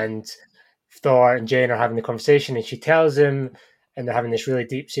Bifrost, and Thor and Jane are having the conversation, and she tells him, and they're having this really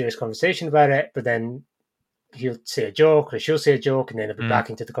deep, serious conversation about it. But then he'll say a joke, or she'll say a joke, and then it'll be back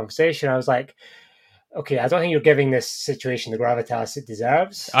into the conversation. I was like, okay, I don't think you're giving this situation the gravitas it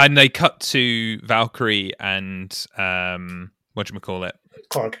deserves. And they cut to Valkyrie and whatchamacallit?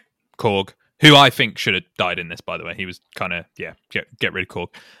 Korg. Who I think should have died in this, by the way. He was kind of, get rid of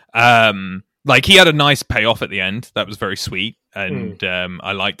Korg. Like, he had a nice payoff at the end. That was very sweet. And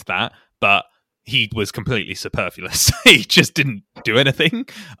I liked that. But he was completely superfluous. He just didn't do anything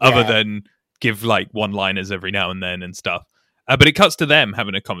other than give, like, one-liners every now and then and stuff. But it cuts to them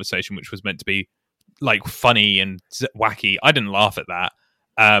having a conversation, which was meant to be, like, funny and wacky. I didn't laugh at that.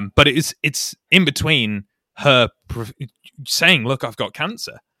 But it's in between her saying, look, I've got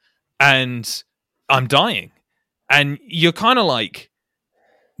cancer. And I'm dying. And you're kind of like,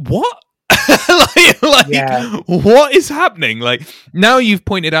 what? What is happening? Like, now you've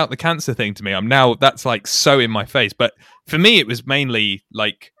pointed out the cancer thing to me. That's like so in my face. But for me, it was mainly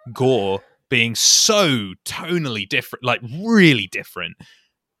like Gore being so tonally different, like really different.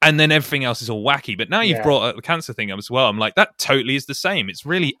 And then everything else is all wacky. But now you've brought up the cancer thing up as well. I'm like, that totally is the same. It's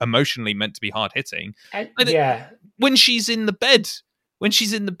really emotionally meant to be hard hitting. When she's in the bed.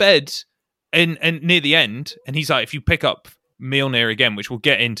 And near the end, and he's like, if you pick up Mjolnir again, which we'll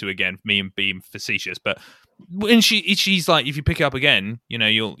get into again, me and being facetious, but when she's like, if you pick it up again, you know,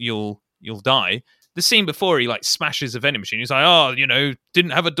 you'll die. The scene before, he like smashes a vending machine. He's like, oh, you know,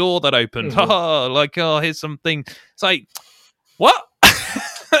 didn't have a door that opened. Here's something. It's like, what?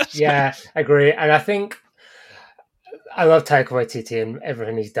 Yeah, I agree. And I think I love Taika Waititi and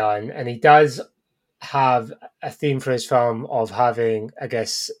everything he's done, and he does have a theme for his film of having, I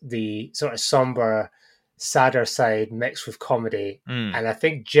guess, the sort of somber, sadder side mixed with comedy. And I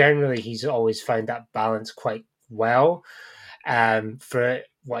think generally he's always found that balance quite well for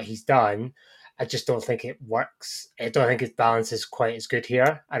what he's done. I just don't think it works. I don't think his balance is quite as good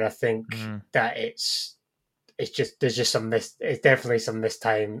here. And I think that it's just, there's just it's definitely some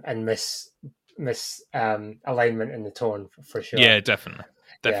mistime and alignment in the tone for sure. Yeah, definitely.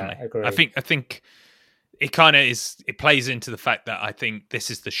 Yeah, I agree. I think it kind of is. It plays into the fact that I think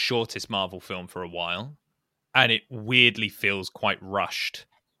this is the shortest Marvel film for a while, and it weirdly feels quite rushed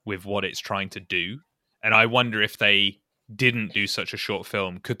with what it's trying to do. And I wonder if they didn't do such a short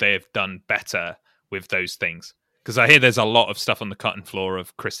film, could they have done better with those things? Because I hear there's a lot of stuff on the cutting floor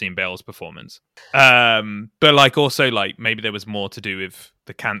of Christian Bale's performance. But like also like maybe there was more to do with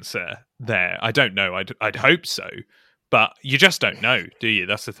the cancer there. I don't know. I'd hope so, but you just don't know, do you?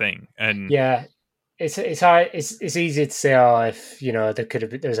 That's the thing. And yeah. It's hard. It's easy to say, oh, if you know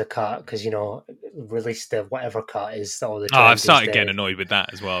there's a cut because you know release the whatever cut is all the time. I've started getting annoyed with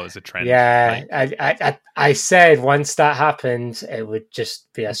that as well as a trend. Yeah, like, I said once that happened, it would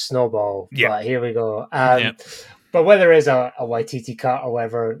just be a snowball. Yeah. But here we go. But whether it's a YTT cut or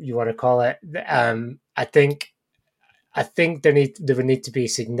whatever you want to call it, I think there would need to be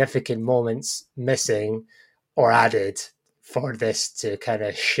significant moments missing or added for this to kind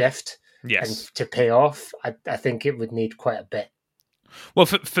of shift and to pay off. I think it would need quite a bit. Well,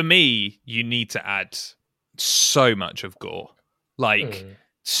 for me, you need to add so much of gore, like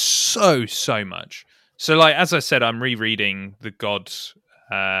so much. So, like as I said, I'm rereading the God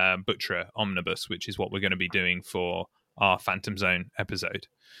Butcher Omnibus, which is what we're going to be doing for our Phantom Zone episode.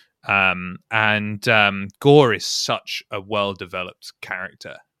 And Gore is such a well-developed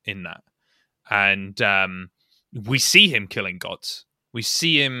character in that, and we see him killing gods. We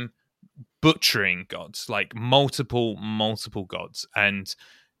see him butchering gods, like multiple gods, and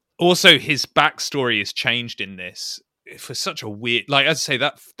also his backstory is changed in this for such a weird, like as I say,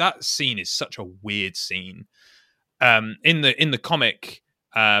 that scene is such a weird scene. In the comic,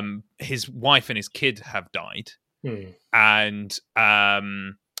 his wife and his kid have died, and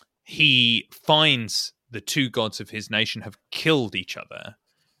he finds the two gods of his nation have killed each other,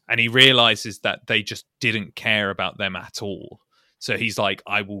 and he realizes that they just didn't care about them at all. So he's like,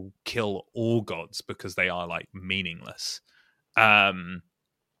 I will kill all gods because they are like meaningless.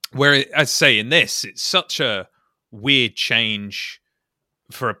 Where, as I say, in this, it's such a weird change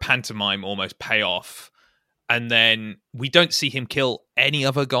for a pantomime almost payoff. And then we don't see him kill any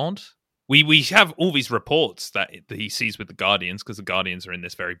other god. We have all these reports that he sees with the Guardians, because the Guardians are in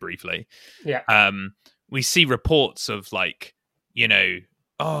this very briefly. Yeah. We see reports of like,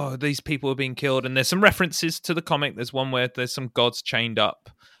 oh, these people are being killed. And there's some references to the comic. There's one where there's some gods chained up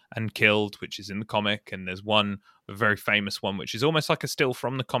and killed, which is in the comic. And there's one, a very famous one, which is almost like a still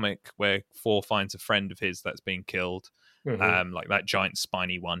from the comic, where Thor finds a friend of his that's being killed. Like that giant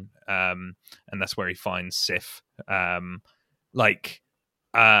spiny one. And that's where he finds Sif.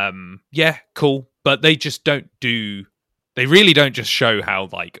 Yeah, cool. But they just they really don't just show how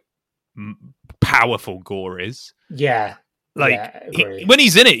like powerful Gore is. Yeah. Like when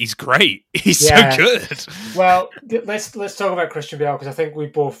he's in it, he's great. He's so good. Well, let's talk about Christian Bale, because I think we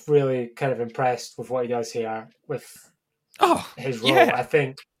both really kind of impressed with what he does here with his role. Yeah. I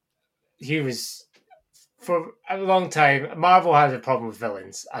think he was, for a long time, Marvel has a problem with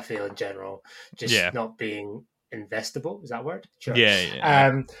villains, I feel, in general, just not being investable. Is that a word? Sure.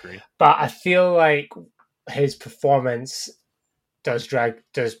 Yeah. But I feel like his performance does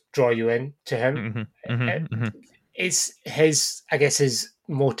draw you in to him. It's his, I guess his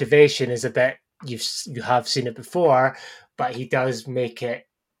motivation is a bit, you have seen it before, but he does make it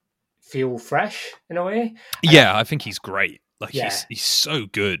feel fresh in a way. Yeah, I think he's great. Like he's so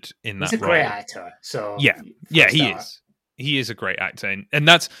good in that role. He's a great actor. So he is. He is a great actor, and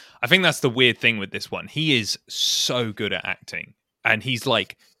I think that's the weird thing with this one. He is so good at acting, and he's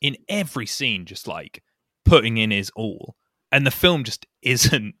like in every scene, just like putting in his all. And the film just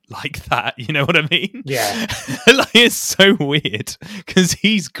isn't like that. You know what I mean? Yeah. Like, it's so weird because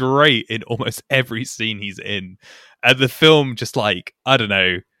he's great in almost every scene he's in. And the film just like, I don't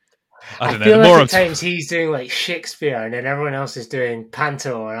know. I feel like at times he's doing like Shakespeare and then everyone else is doing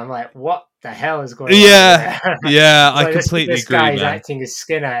Panto. And I'm like, what the hell is going on? Yeah, I completely this agree, guy is man. acting his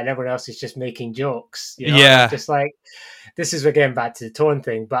skin out and everyone else is just making jokes. Yeah. Just like, this is again back to the tone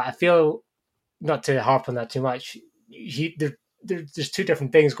thing. But I feel, not to harp on that too much, there's two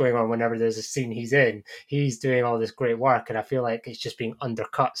different things going on whenever there's a scene he's in. He's doing all this great work, and I feel like it's just being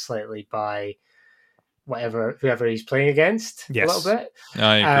undercut slightly by whoever he's playing against a little bit.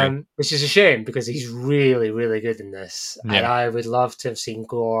 I agree. Which is a shame, because he's really, really good in this. Yeah. And I would love to have seen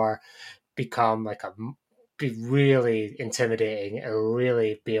Gore become be really intimidating and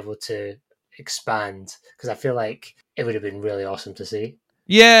really be able to expand, because I feel like it would have been really awesome to see.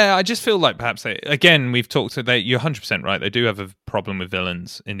 Yeah, I just feel like perhaps we've talked about, you're 100% right. They do have a problem with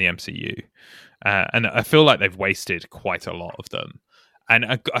villains in the MCU. And I feel like they've wasted quite a lot of them. And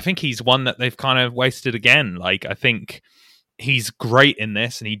I think he's one that they've kind of wasted again. Like, I think he's great in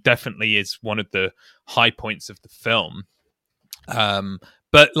this, and he definitely is one of the high points of the film.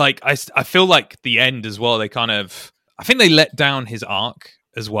 But like, I feel like the end as well, I think they let down his arc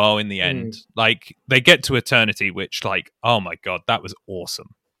as well in the end. Like, they get to eternity, which, like, oh my god, that was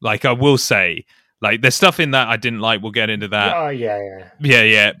awesome. Like, I will say, like, there's stuff in that I didn't like. We'll get into that. Oh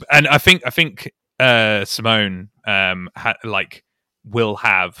yeah. And I think Simone will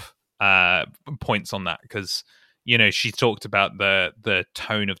have points on that, because she talked about the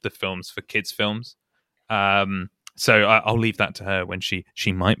tone of the films for kids films. So I'll leave that to her when she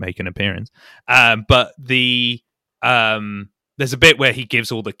might make an appearance. But there's a bit where he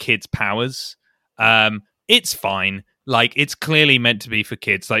gives all the kids powers. It's fine. Like, it's clearly meant to be for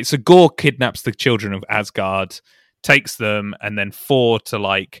kids. Like, so Gore kidnaps the children of Asgard. takes them, and then Thor, to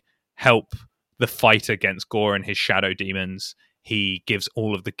like help the fight against Gore and his shadow demons, he gives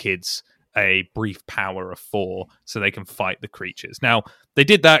all of the kids a brief power of 4 so they can fight the creatures. Now, they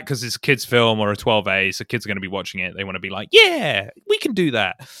did that because it's a kids' film or a 12A, so kids are going to be watching it. They want to be like, yeah, we can do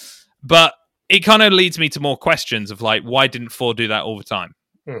that. But it kind of leads me to more questions of like, why didn't Thor do that all the time?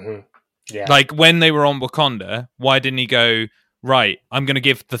 Mm-hmm. Yeah. Like when they were on Wakanda, why didn't he go, right, I'm going to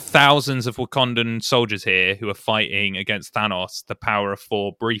give the thousands of Wakandan soldiers here who are fighting against Thanos the power of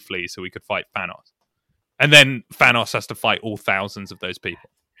 4 briefly so we could fight Thanos? And then Thanos has to fight all thousands of those people.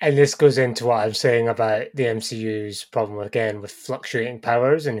 And this goes into what I'm saying about the MCU's problem again with fluctuating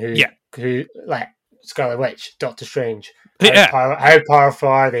powers and who like Scarlet Witch, Doctor Strange. How powerful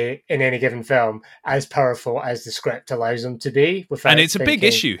are they in any given film? As powerful as the script allows them to be. And it's a big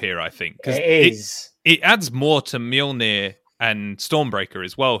issue here, I think. It is. It adds more to Mjolnir and Stormbreaker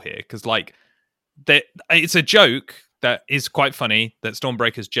as well here, because like it's a joke that is quite funny that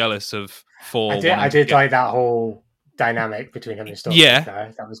Stormbreaker's jealous of Thor. I did like that whole dynamic between him and Stormbreaker.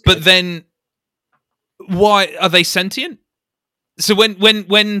 Yeah, that was good. But then why are they sentient? So when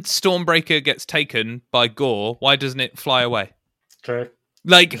Stormbreaker gets taken by Gore, why doesn't it fly away? True.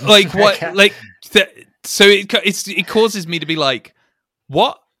 Like what? Like so it causes me to be like,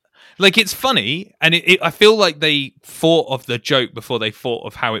 what? Like it's funny, and I feel like they thought of the joke before they thought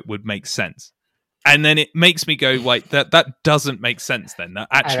of how it would make sense. And then it makes me go, wait, that doesn't make sense then. That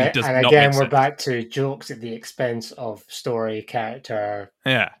actually does not make sense. And again, we're back to jokes at the expense of story, character,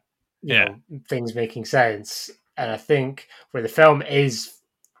 you know, things making sense. And I think where the film is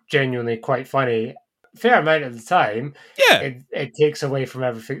genuinely quite funny, a fair amount of the time, it takes away from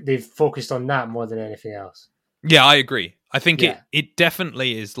everything. They've focused on that more than anything else. Yeah, I agree. I think it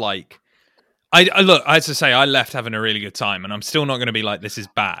definitely is like... I look, as I say, I left having a really good time, and I'm still not going to be like, this is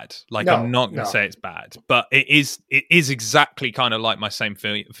bad. Like, I'm not going to say it's bad, but it is exactly kind of like my same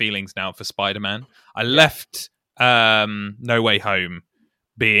feelings now for Spider-Man. I left No Way Home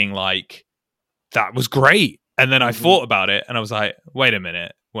being like, that was great. And then I thought about it, and I was like, wait a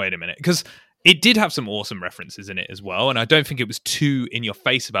minute. Because it did have some awesome references in it as well, and I don't think it was too in your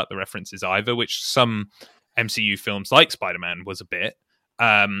face about the references either, which some MCU films like Spider-Man was a bit.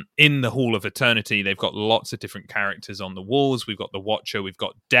 In the Hall of Eternity, they've got lots of different characters on the walls. We've got the Watcher, we've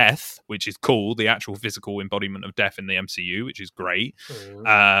got Death, which is cool, the actual physical embodiment of Death in the MCU, which is great.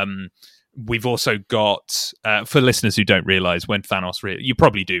 We've also got, for listeners who don't realize, when Thanos, you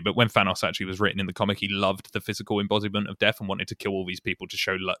probably do, but when Thanos actually was written in the comic, he loved the physical embodiment of Death and wanted to kill all these people to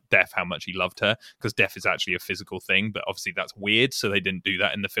show Death how much he loved her, because Death is actually a physical thing, but obviously that's weird, so they didn't do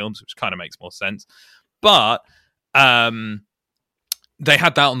that in the films, which kind of makes more sense. But they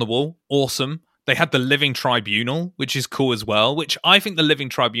had that on the wall. Awesome. They had the Living Tribunal, which is cool as well, which I think the Living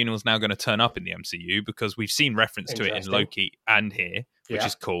Tribunal is now going to turn up in the MCU because we've seen reference to it in Loki and here, which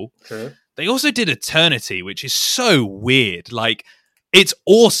is cool. True. They also did Eternity, which is so weird. Like, it's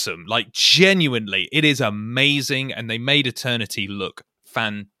awesome. Like, genuinely, it is amazing. And they made Eternity look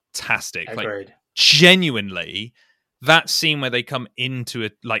fantastic. Agreed. Like, genuinely, that scene where they come into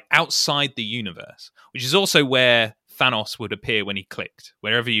it, like, outside the universe, which is also where Thanos would appear when he clicked.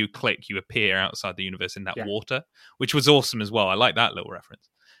 Wherever you click, you appear outside the universe in that water, which was awesome as well. I like that little reference.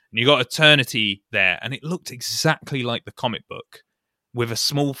 And you got Eternity there, and it looked exactly like the comic book with a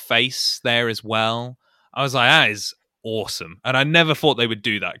small face there as well. I was like, that is awesome. And I never thought they would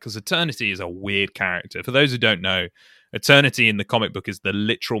do that because Eternity is a weird character. For those who don't know, Eternity in the comic book is the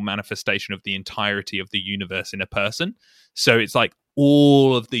literal manifestation of the entirety of the universe in a person. So it's like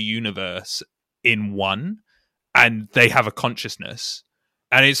all of the universe in one, and they have a consciousness,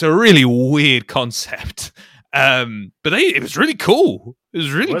 and it's a really weird concept. But it was really cool. It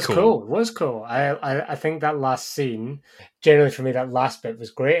was really cool. It was cool. I think that last scene, generally for me, that last bit was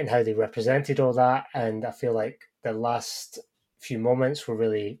great, and how they represented all that. And I feel like the last few moments were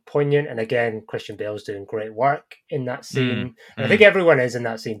really poignant. And again, Christian Bale's doing great work in that scene. And I think everyone is in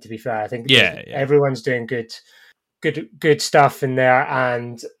that scene, to be fair. I think everyone's doing good stuff in there.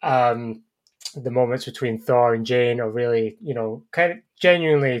 And the moments between Thor and Jane are really, kind of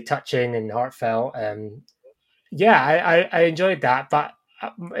genuinely touching and heartfelt. I enjoyed that, but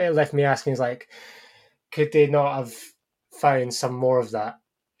it left me asking, could they not have found some more of that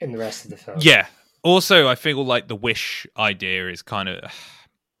in the rest of the film? Yeah. Also, I feel like the wish idea is kind of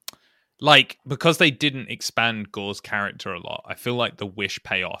like, because they didn't expand Gore's character a lot, I feel like the wish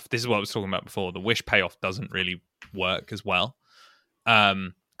payoff, this is what I was talking about before, the wish payoff doesn't really work as well.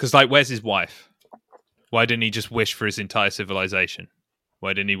 Because, where's his wife? Why didn't he just wish for his entire civilization?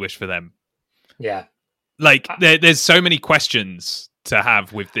 Why didn't he wish for them? Yeah. There's so many questions to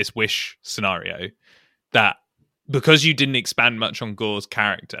have with this wish scenario that because you didn't expand much on Gore's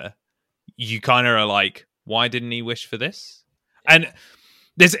character, you kind of are like, why didn't he wish for this? And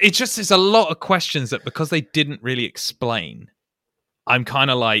there's a lot of questions that because they didn't really explain, I'm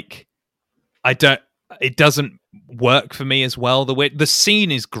kind of like, it doesn't work for me as well. The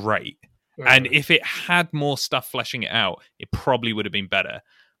scene is great. And if it had more stuff fleshing it out, it probably would have been better.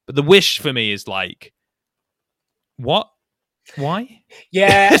 But the wish for me is like, what? Why?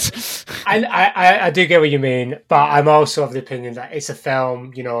 Yeah, I do get what you mean, but I'm also of the opinion that it's a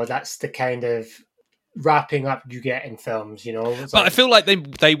film, that's the kind of wrapping up you get in films, But I feel like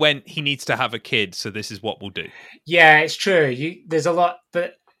they went, he needs to have a kid, so this is what we'll do. Yeah, it's true. There's a lot,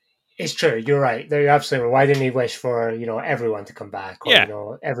 but it's true. You're right. You're absolutely right. Why didn't he wish for, everyone to come back?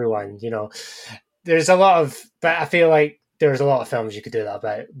 Or, everyone, there's a lot of, but I feel like there's a lot of films you could do that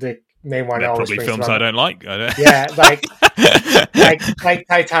about. The main one always probably films I don't like. Yeah, like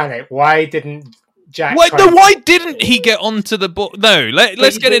Titanic. Why didn't Jack? Why didn't he get onto the boat? No,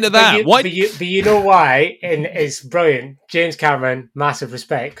 let's get into that. Why? But you know why? And it's brilliant. James Cameron, massive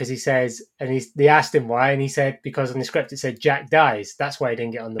respect, because he says, and they asked him why, and he said because on the script it said Jack dies. That's why he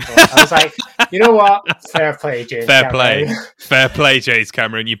didn't get on the boat. I was like, you know what? Fair play, James. Fair play, James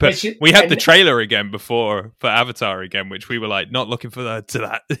Cameron. We had the trailer again before for Avatar again, which we were like not looking for that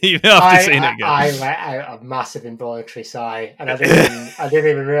after seeing it again. I let out a massive involuntary sigh, and I didn't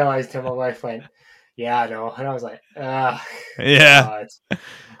even realize till my wife went, yeah, I know. And I was like, yeah.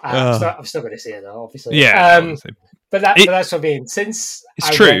 I'm still going to see it though, obviously. Yeah. But that's what I mean. Since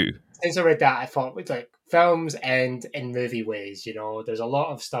I read that, I thought like films end in movie ways. There's a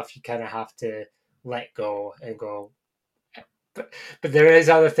lot of stuff you kind of have to let go and go. But there is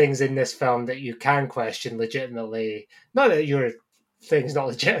other things in this film that you can question legitimately. Not that your thing's not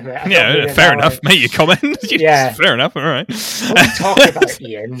legitimate. Yeah, fair enough. Make your comment. Yeah, fair enough. All right. What are you talking about,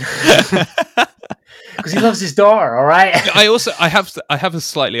 Ian? Because he loves his daughter, all right? I have a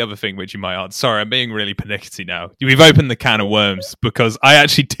slightly other thing which you might add. Sorry, I'm being really pernickety now. We've opened the can of worms because I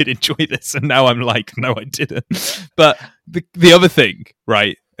actually did enjoy this, and now I'm like, no, I didn't. But the other thing,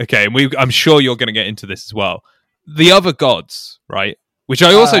 right? Okay, and I'm sure you're going to get into this as well. The other gods, right? Which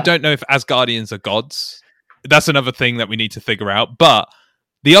I also don't know if Asgardians are gods. That's another thing that we need to figure out. But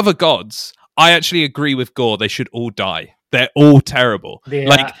the other gods, I actually agree with Gore. They should all die. They're all terrible. They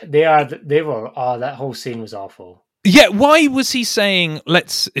were. Oh, that whole scene was awful. Yeah, why was he saying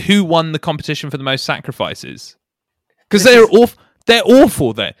who won the competition for the most sacrifices? Because they're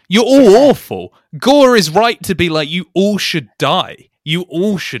awful. There, you're all awful. Gore is right to be like, you all should die. You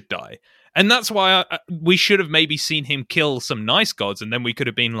all should die, and that's why we should have maybe seen him kill some nice gods, and then we could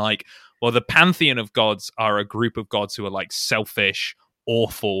have been like, well, the pantheon of gods are a group of gods who are like selfish,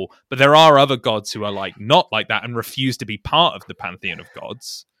 awful, but there are other gods who are like not like that and refuse to be part of the pantheon of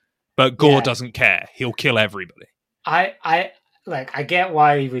gods. But Gore doesn't care. He'll kill everybody. I get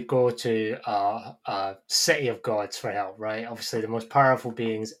why he would go to a city of gods for help, right? Obviously the most powerful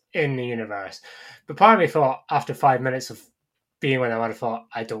beings in the universe. But part of me thought after 5 minutes of being with them, I thought,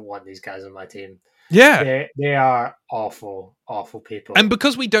 I don't want these guys on my team. Yeah. They are awful, awful people. And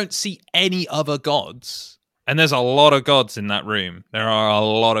because we don't see any other gods, and there's a lot of gods in that room. There are a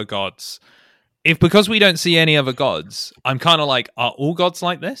lot of gods. Because we don't see any other gods, I'm kind of like, are all gods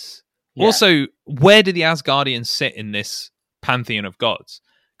like this? Yeah. Also, where do the Asgardians sit in this pantheon of gods?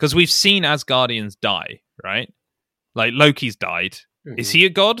 Because we've seen Asgardians die, right? Like Loki's died. Mm-hmm. Is he a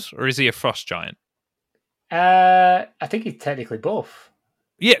god or is he a frost giant? I think he's technically both.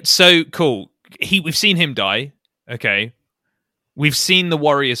 Yeah, so cool. We've seen him die. Okay. We've seen the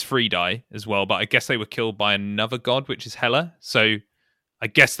Warriors 3 die as well, but I guess they were killed by another god, which is Hela. So I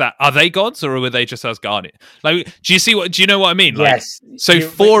guess are they gods or were they just Asgardian? Like, do you know what I mean? Like, yes. So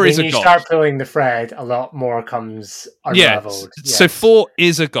Thor is a god. When you start pulling the thread, a lot more comes unraveled. Yes. So Thor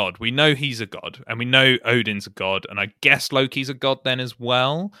is a god. We know he's a god, and we know Odin's a god, and I guess Loki's a god then as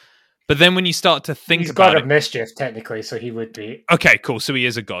well. But then when you start to think about it... He's god of mischief, technically, so he would be. Okay, cool. So he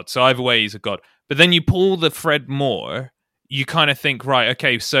is a god. So either way, he's a god. But then you pull the thread more, you kind of think, right,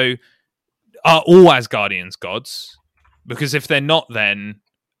 okay, so are all Asgardians gods? Because if they're not, then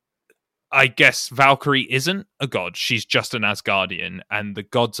I guess Valkyrie isn't a god. She's just an Asgardian, and the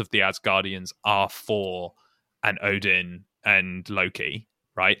gods of the Asgardians are Thor and Odin and Loki,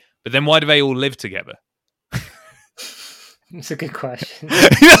 right? But then why do they all live together? It's a good question.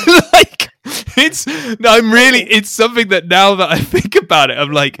 It's something that now that I think about it,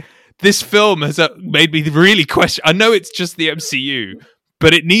 I'm like, this film has made me really question. I know it's just the MCU,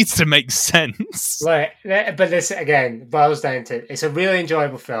 but it needs to make sense. Right, but this again boils down to it's a really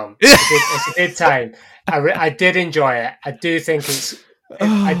enjoyable film. It's a good time. I did enjoy it. I do think it's.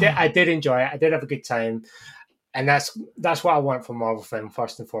 I did enjoy it. I did have a good time. And that's what I want from Marvel film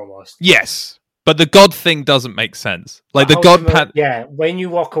first and foremost. Yes, but the God thing doesn't make sense. Like But the God pan. yeah. When you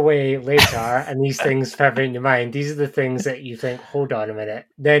walk away later and these things pepper in your mind, these are the things that you think, hold on a minute.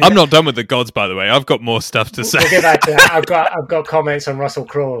 Then I'm not done with the gods, by the way. I've got more stuff to say. We'll get back to that. I've got comments on Russell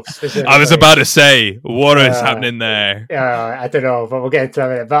Crowe specifically. I was about to say, what is happening there? I don't know, but we'll get into that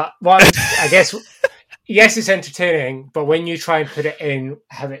in a minute. But I guess, yes, it's entertaining, but when you try and put it in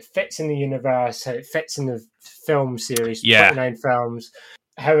how it fits in the universe, how it fits in the film series, 29 films,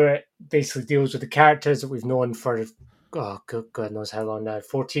 how it basically deals with the characters that we've known for, God knows how long now,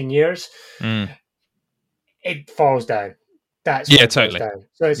 14 years, it falls down. That's what it falls down.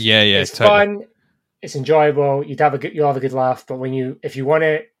 So it's totally fun. It's enjoyable. You'll have a good laugh. But if you want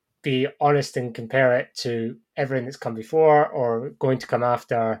to be honest and compare it to everything that's come before or going to come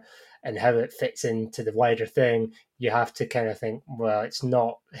after, and how it fits into the wider thing, you have to kind of think, well, it's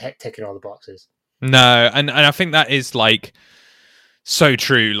not ticking all the boxes. No, and I think that is like so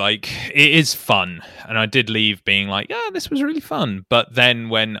true. Like, it is fun, and I did leave being like, yeah, this was really fun. But then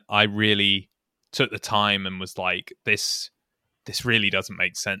when I really took the time and was like, this really doesn't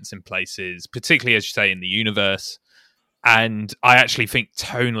make sense in places, particularly as you say in the universe. And I actually think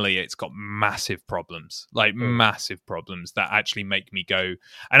tonally it's got massive problems, massive problems that actually make me go.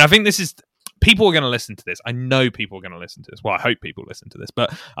 And I think people are going to listen to this. I know people are going to listen to this. Well, I hope people listen to this,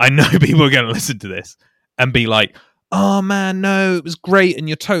 but I know people are going to listen to this and be like, oh man, no, it was great and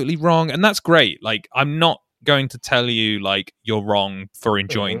you're totally wrong. And that's great. Like, I'm not going to tell you like you're wrong for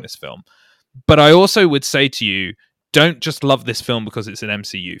enjoying this film. But I also would say to you, don't just love this film because it's an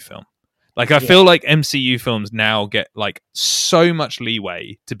MCU film. Like, I feel like MCU films now get like so much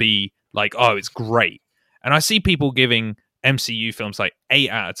leeway to be like, oh, it's great. And I see people giving MCU films like 8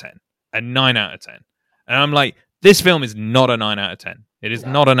 out of 10 and 9 out of 10. And I'm like, this film is not a 9 out of 10. It is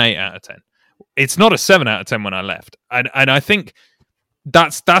not an 8 out of 10. It's not a 7 out of 10 when I left. And I think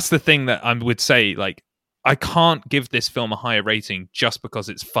that's the thing that I would say, like, I can't give this film a higher rating just because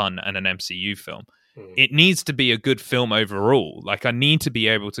it's fun and an MCU film. It needs to be a good film overall. Like, I need to be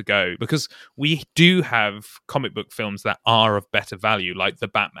able to go, because we do have comic book films that are of better value, like The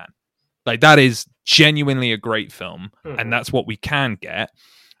Batman. Like, that is genuinely a great film, and that's what we can get.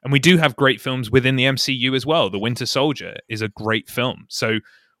 And we do have great films within the MCU as well. The Winter Soldier is a great film. So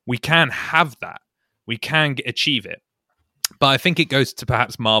we can have that. We can achieve it. But I think it goes to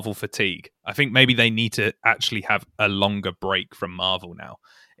perhaps Marvel fatigue. I think maybe they need to actually have a longer break from Marvel now.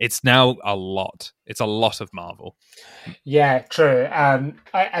 It's now a lot. It's a lot of Marvel. Yeah, true.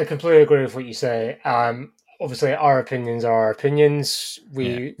 I completely agree with what you say. Obviously, our opinions are our opinions.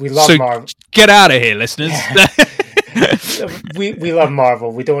 We love Marvel. Get out of here, listeners. we love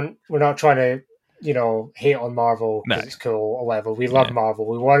Marvel. We're not trying to hate on Marvel because it's cool or whatever. We love Marvel.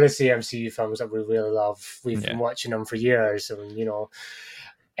 We want to see MCU films that we really love. We've been watching them for years, and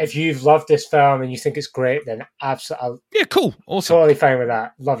if you've loved this film and you think it's great, then absolutely, cool, awesome, totally fine with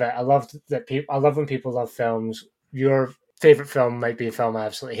that. Love it. I love when people love films. Your favorite film might be a film I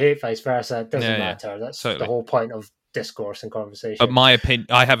absolutely hate, vice versa. It doesn't matter. That's totally the whole point of discourse and conversation. But my opinion,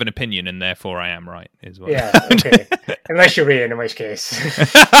 I have an opinion, and therefore I am right as well. Yeah, okay. Unless you're Ian, in which case.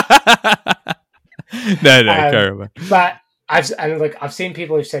 No, but I've seen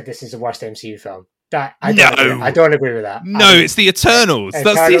people who've said this is the worst MCU film. I don't agree with that. No, it's the Eternals.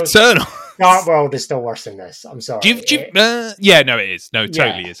 That's the Eternals. Dark World is still worse than this. I'm sorry. It is. No, it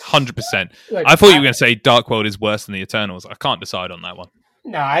totally is. 100%. I thought you were going to say Dark World is worse than the Eternals. I can't decide on that one.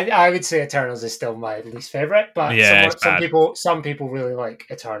 No, I would say Eternals is still my least favorite, but some people really like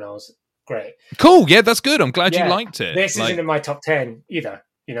Eternals. Great. Cool. Yeah, that's good. I'm glad you liked it. This isn't in my top 10 either.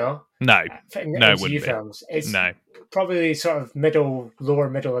 No, it wouldn't be. Films. It's probably sort of lower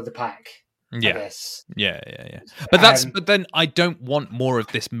middle of the pack. Yeah. I guess. Yeah. But then I don't want more of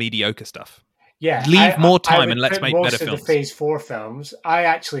this mediocre stuff. Yeah. Leave more time and let's make better films. Most of the Phase 4 films, I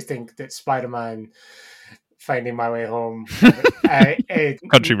actually think that Spider-Man Finding My Way Home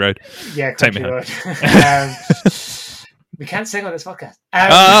Country Road. Yeah, Country Road. We can't sing on this podcast.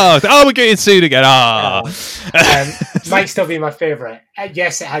 We're getting sued again. Might still be my favourite.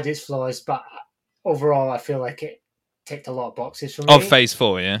 Yes, it had its flaws, but overall I feel like it ticked a lot of boxes for me. Of Phase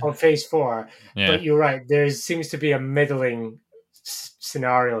 4, yeah. Of Phase 4. Yeah. But you're right, there seems to be a middling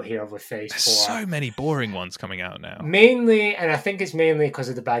scenario here with Phase 4. There's so many boring ones coming out now. Mainly, and I think it's mainly because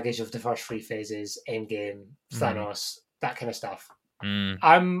of the baggage of the first 3 phases, Endgame, Thanos, that kind of stuff.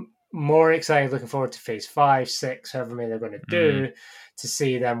 I'm more excited, looking forward to Phase 5, 6, however many they're going to do, to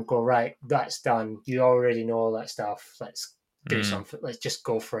see them go, right, that's done. You already know all that stuff. Let's do something. Let's just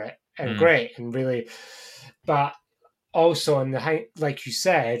go for it. And great. And really, but also in the like you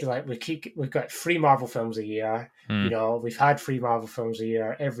said, like we've got 3 Marvel films a year. You know, we've had 3 Marvel films a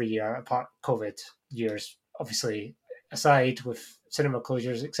year every year apart COVID years, obviously aside with cinema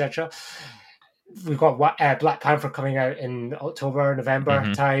closures, etc. We've got Black Panther coming out in October,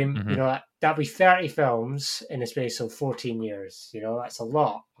 November time. You know, that'll be 30 films in a space of 14 years. You know, that's a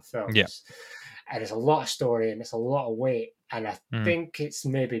lot of films. Yeah. And it's a lot of story and it's a lot of weight. And I think it's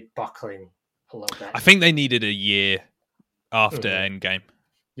maybe buckling a little bit. I think they needed a year after Endgame.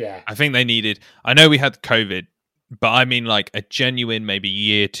 Yeah. I think they needed... I know we had COVID, but I mean like a genuine maybe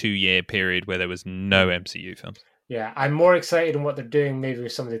 2-year period where there was no MCU films. Yeah, I'm more excited in what they're doing maybe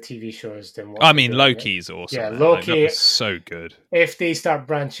with some of the TV shows than what... I mean, Loki's awesome. Yeah, man. Loki... Like, that was so good. If they start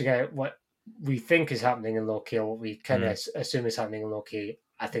branching out what we think is happening in Loki or what we kind of assume is happening in Loki,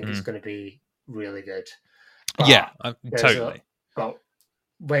 I think it's going to be really good. But yeah, totally. But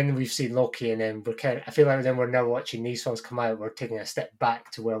when we've seen Loki and then I feel like then we're now watching these films come out, we're taking a step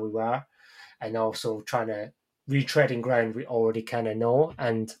back to where we were and also trying to retreading ground we already kind of know,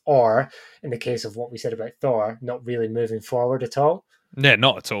 or in the case of what we said about Thor, not really moving forward at all. Yeah,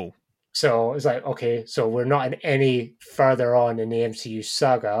 not at all. So it's like, okay, so we're not in any further on in the MCU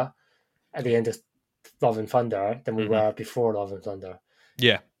saga at the end of Love and Thunder than we were before Love and Thunder.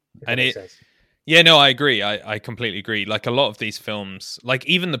 Yeah, and yeah, no, I agree. I completely agree. Like a lot of these films, like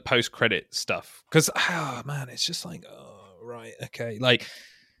even the post-credit stuff, because man, it's just like, oh right, okay, like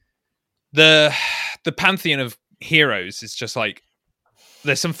the pantheon of heroes is just like,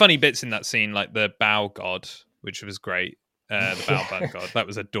 there's some funny bits in that scene, like the bow god, which was great. The bow god, that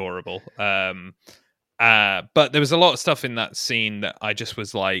was adorable. But there was a lot of stuff in that scene that I just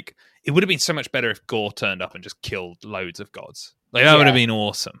was like, it would have been so much better if Gore turned up and just killed loads of gods. Like that would have been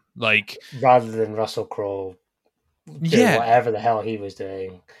awesome. Like rather than Russell Crowe doing whatever the hell he was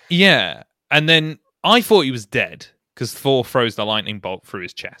doing. Yeah. And then I thought he was dead because Thor throws the lightning bolt through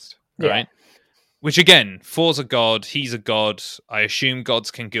his chest. Right? Yeah. Which again, Thor's a god, he's a god. I assume gods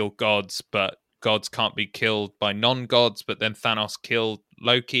can kill gods, but gods can't be killed by non-gods. But then Thanos killed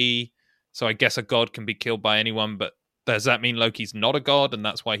Loki. So I guess a god can be killed by anyone, but does that mean Loki's not a god and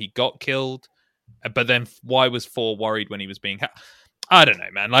that's why he got killed? But then why was Thor worried when he was being... I don't know,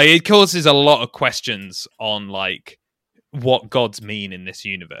 man. Like, it causes a lot of questions on, like, what gods mean in this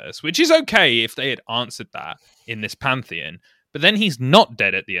universe, which is okay if they had answered that in this pantheon. But then he's not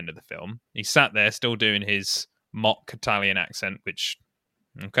dead at the end of the film. He sat there still doing his mock Italian accent, which...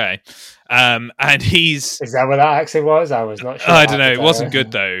 Okay. And he's... Is that what that accent was? I was not sure. I don't know. It wasn't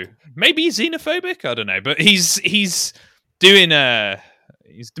good, though. Maybe he's xenophobic? I don't know. But he's doing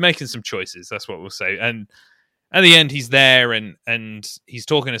he's making some choices. That's what we'll say. And at the end, he's there and he's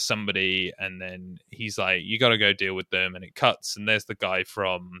talking to somebody. And then he's like, you got to go deal with them. And it cuts. And there's the guy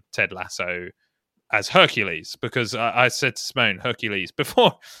from Ted Lasso as Hercules. Because I said to Simone, Hercules,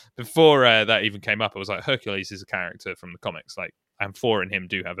 before that even came up, I was like, Hercules is a character from the comics. Like, and Thor and him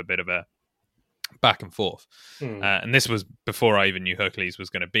do have a bit of a back and forth. And this was before I even knew Hercules was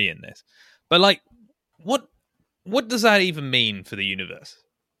going to be in this. But like, what does that even mean for the universe?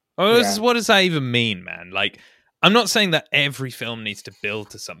 What does that even mean, man? Like, I'm not saying that every film needs to build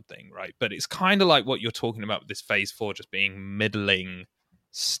to something, right? But it's kind of like what you're talking about with this Phase 4 just being middling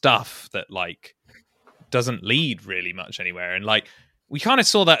stuff that like doesn't lead really much anywhere. And like, we kind of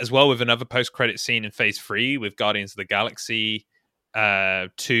saw that as well with another post-credit scene in Phase 3 with Guardians of the Galaxy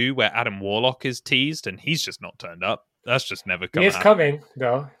 2, where Adam Warlock is teased and he's just not turned up. That's just never coming. He's coming,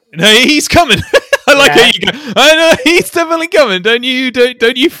 though. No, he's coming. I like how you go. I know he's definitely coming. Don't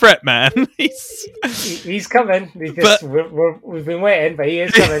you fret, man. He's coming. We've been waiting, but he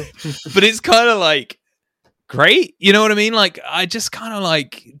is coming. But it's kind of like great. You know what I mean? Like, I just kind of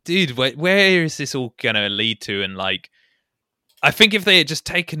like, dude, where is this all gonna lead to? And like, I think if they had just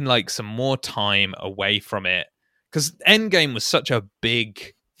taken like some more time away from it, because Endgame was such a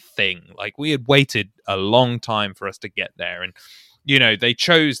big thing. Like, we had waited a long time for us to get there. And, you know, they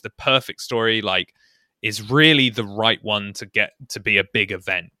chose the perfect story, like, is really the right one to get to be a big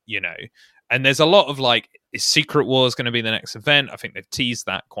event, you know. And there's a lot of, like, is Secret Wars going to be the next event? I think they've teased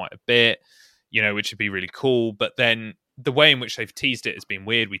that quite a bit, you know, which would be really cool. But then the way in which they've teased it has been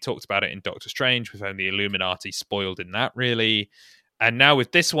weird. We talked about it in Doctor Strange. We've only Illuminati spoiled in that, really. And now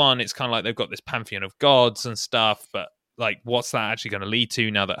with this one, it's kind of like they've got this pantheon of gods and stuff, but like, what's that actually going to lead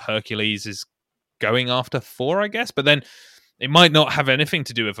to now that Hercules is going after Thor, I guess? But then it might not have anything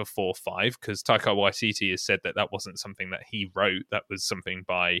to do with a 4-5, because Taika Waititi has said that wasn't something that he wrote. That was something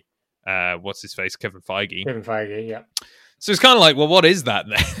by, what's his face, Kevin Feige. Kevin Feige, yeah. So it's kind of like, well, what is that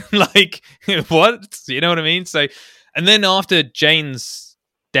then? Like, what? You know what I mean? So, and then after Jane's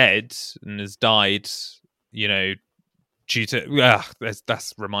dead and has died, you know, due to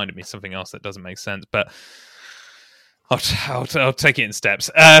that's reminded me of something else that doesn't make sense, but I'll take it in steps.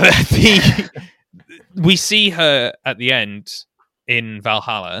 We see her at the end in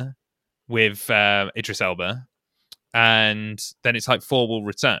Valhalla with Idris Elba, and then it's like Thor will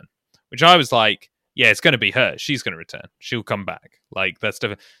return, which I was like, yeah, it's going to be her. She's going to return. She'll come back. Like, that's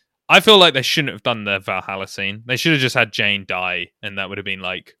different. I feel like they shouldn't have done the Valhalla scene. They should have just had Jane die, and that would have been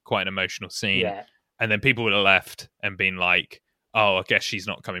like quite an emotional scene. Yeah. And then people would have left and been like, oh, I guess she's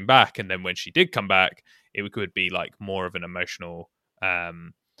not coming back. And then when she did come back, it would be like more of an emotional reward.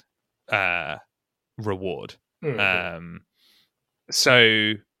 Mm-hmm.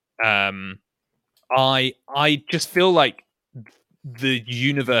 I just feel like the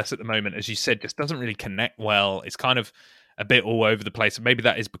universe at the moment, as you said, just doesn't really connect well. It's kind of a bit all over the place, and maybe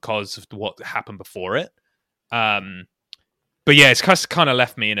that is because of what happened before it. But yeah, it's kind of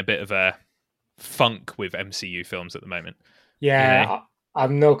left me in a bit of a funk with MCU films at the moment. Yeah, you know?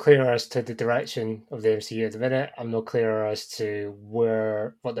 I'm no clearer as to the direction of the MCU at the minute. I'm no clearer as to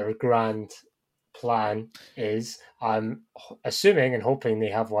what their grand plan is. I'm assuming and hoping they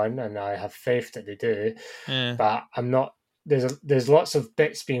have one, and I have faith that they do. Yeah. But I'm not. There's lots of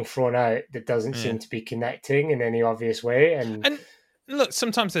bits being thrown out that doesn't seem to be connecting in any obvious way. And look,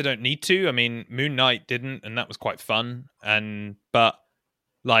 sometimes they don't need to. I mean, Moon Knight didn't, and that was quite fun. But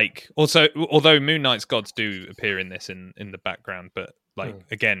like, also, although Moon Knight's gods do appear in this in the background, but like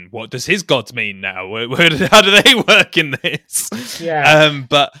again, what does his gods mean now? How do they work in this? Yeah.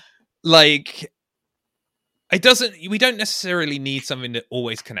 But like, it doesn't. We don't necessarily need something to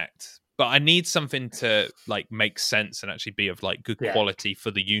always connect. But I need something to like make sense and actually be of like good quality for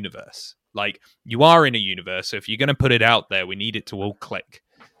the universe. Like, you are in a universe, so if you're going to put it out there, we need it to all click.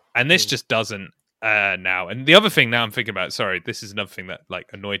 And this just doesn't now. And the other thing now I'm thinking about, sorry, this is another thing that like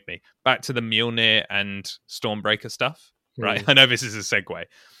annoyed me. Back to the Mjolnir and Stormbreaker stuff, right? I know this is a segue.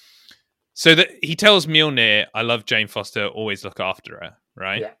 So that he tells Mjolnir, "I love Jane Foster, always look after her,"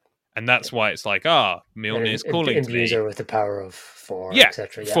 right? Yeah. And that's why it's like, Mjolnir is calling to me. Imbues her with the power of Thor, yeah,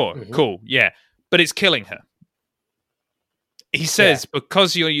 etc. Yeah, Thor, cool, yeah. But it's killing her. He says,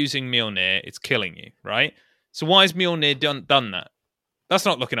 because you're using Mjolnir, it's killing you, right? So why has Mjolnir done that? That's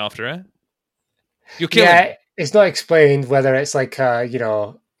not looking after her. You're killing her. It's not explained whether it's like a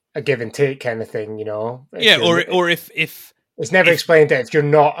give and take kind of thing, Or if it's never explained that if you're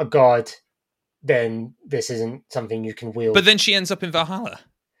not a god, then this isn't something you can wield. But then she ends up in Valhalla.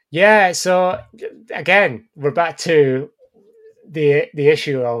 Yeah, so again, we're back to the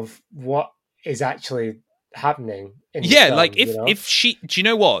issue of what is actually happening. Yeah, like if she, do you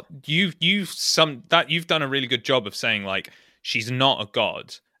know what you've done a really good job of saying like she's not a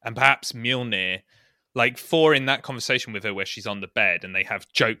god, and perhaps Mjolnir, like Thor in that conversation with her where she's on the bed and they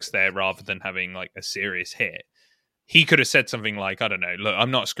have jokes there rather than having like a serious hit. He could have said something like, I don't know, look,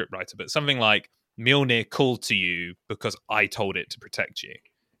 I'm not a scriptwriter, but something like Mjolnir called to you because I told it to protect you.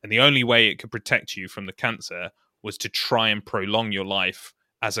 And the only way it could protect you from the cancer was to try and prolong your life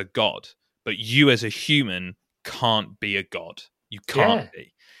as a god. But you as a human can't be a god. You can't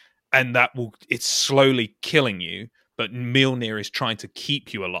be. And it's slowly killing you. But Mjolnir is trying to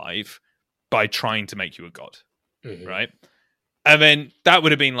keep you alive by trying to make you a god. Mm-hmm. Right? And then that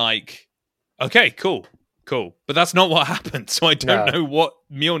would have been like, okay, cool. But that's not what happened. So I don't know what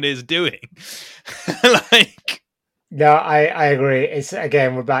Mjolnir's doing. like... No, I agree. It's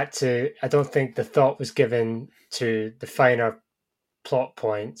again, we're back to, I don't think the thought was given to the finer plot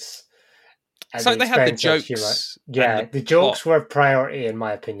points. It's like they had the jokes. Yeah, the jokes were a priority in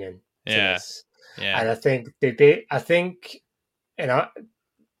my opinion. Yeah. And I think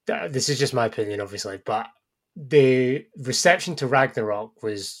this is just my opinion, obviously, but the reception to Ragnarok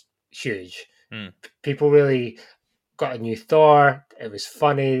was huge. People really got a new Thor. It was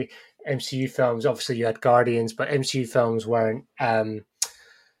funny. MCU films, obviously you had Guardians, but MCU films weren't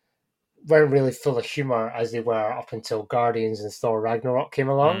really full of humor as they were up until Guardians and Thor Ragnarok came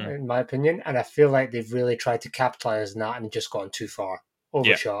along, in my opinion. And I feel like they've really tried to capitalize on that and just gone too far,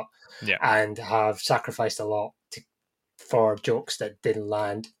 overshot, and have sacrificed a lot for jokes that didn't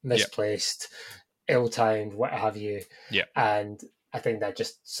land, misplaced, ill-timed, what have you. Yeah. And I think that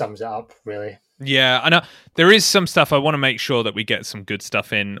just sums it up, really. Yeah, I know there is some stuff. I want to make sure that we get some good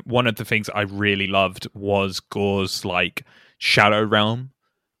stuff in. One of the things I really loved was Gore's like Shadow Realm.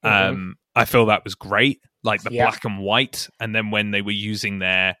 I feel that was great, like the black and white, and then when they were using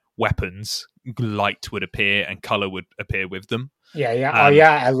their weapons, light would appear and color would appear with them. Yeah. Oh, Um,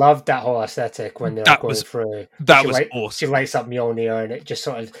 yeah. I loved that whole aesthetic when they're that going was through. that She was she awesome. lights up Mjolnir, and it just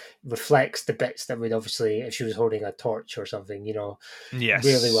sort of reflects the bits that would obviously, if she was holding a torch or something, really well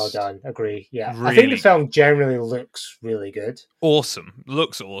Yes, done. Agree. Yeah, I think the really film generally looks really good. awesome.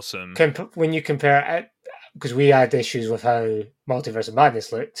 Looks awesome. When you compare it, because we had issues with how Multiverse of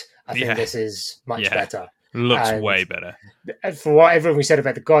Madness looked, I think Yeah, this is much yeah. better. Looks And way better. for whatever we said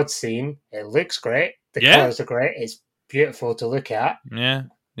about the God scene, it looks great. The Yeah, colors are great. It's beautiful to look at. yeah,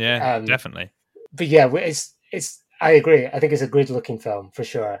 yeah. Um, Definitely. but yeah, it's. I agree. I think it's a good looking film for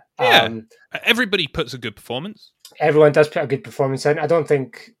sure. Yeah. Everybody puts a good performance. Everyone does put a good performance in. I don't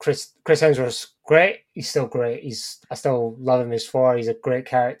think Chris Hemsworth's great. He's still great. I still love him as Thor. He's a great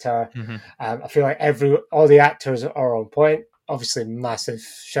character. Mm-hmm. I feel like all the actors are on point. Obviously, massive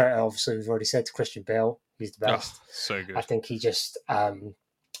shout out. Obviously, we've already said to Christian Bale. He's the Oh, best. so I good. think he just.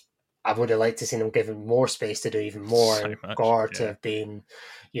 I would have liked to seen him given more space to do even more, So and much. Gore to Yeah. have been,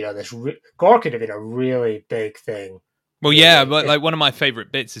 Gore could have been a really big thing. Well, yeah, Really. but like one of my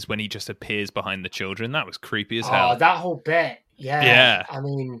favorite bits is when he just appears behind the children. That was creepy as hell. Oh, that whole bit. Yeah. Yeah. I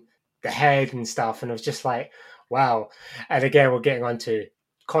mean, the head and stuff. And it was just like, wow. And again, we're getting onto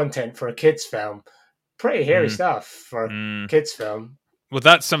content for a kid's film. Pretty hairy Mm, stuff for a mm. kid's film. Well,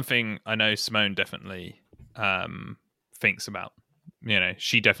 that's something I know Simone definitely thinks about.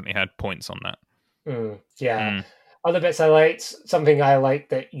 She definitely had points on that. Yeah. Mm. Other bits I liked, something I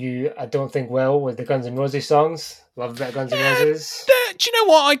liked that I don't think will, was the Guns N' Roses songs. Love a bit of Guns N' Roses. Do you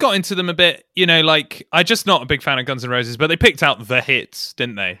know what? I got into them a bit. I'm just not a big fan of Guns N' Roses, but they picked out the hits,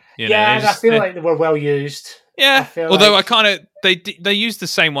 didn't they? And I feel like they were well used. Yeah. I feel Although like... I kind of they used the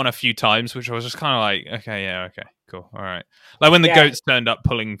same one a few times, which I was just kind of like, okay, yeah, okay, cool, all right. Like when the goats turned up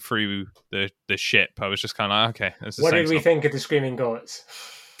pulling through the ship, I was just kind of like, okay, that's the What same did we song. think of the Screaming Goats?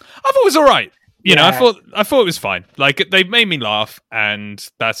 I thought it was all right. I thought it was fine. Like they made me laugh, and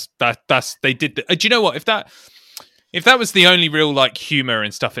that's they did. Do you know what? If that was the only real like humor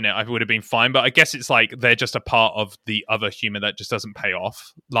and stuff in it, I would have been fine. But I guess it's like they're just a part of the other humor that just doesn't pay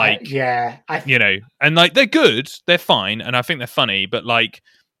off. Like and like they're good, they're fine, and I think they're funny. But like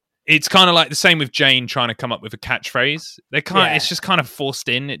it's kind of like the same with Jane trying to come up with a catchphrase. It's just kind of forced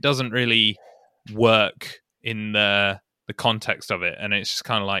in. It doesn't really work in the context of it, and it's just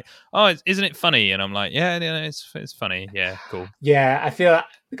kind of like, oh, isn't it funny? And I'm like, yeah, it's funny, yeah, cool. Yeah, I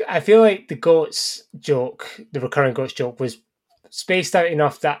feel like the goats joke, the recurring goats joke, was spaced out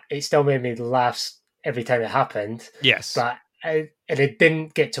enough that it still made me laugh every time it happened. Yes, but it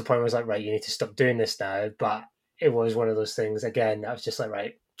didn't get to a point where I was like, right, you need to stop doing this now. But it was one of those things again. I was just like,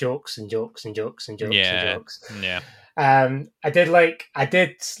 right, jokes and jokes and jokes and jokes and jokes. Yeah. I did like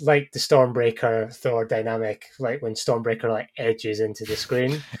the Stormbreaker Thor dynamic, like when Stormbreaker like edges into the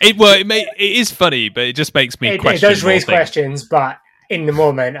screen. It is funny, but it just makes me question. It does raise questions, but in the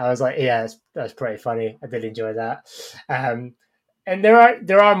moment, I was like, yeah, that's pretty funny. I did enjoy that. And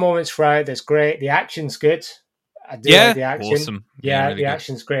there are moments throughout that's great. The action's good. I do like the action. Awesome. Yeah, really the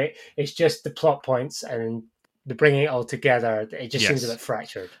action's great. It's just the plot points and the bringing it all together. It just seems a bit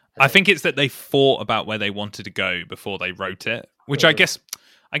fractured. I think it's that they thought about where they wanted to go before they wrote it, which I guess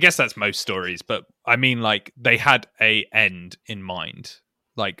that's most stories. But I mean, like they had a end in mind.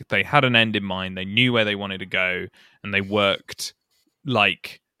 Like they had an end in mind. They knew where they wanted to go, and they worked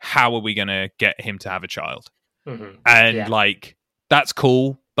like, how are we going to get him to have a child? Mm-hmm. And like that's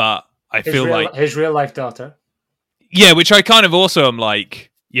cool, but I feel like his real life daughter. Yeah, which I kind of also am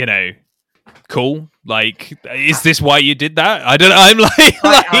like, cool. Like, is this why you did that? I don't know. I'm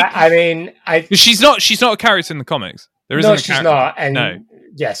like, she's not a character in the comics. She's not. And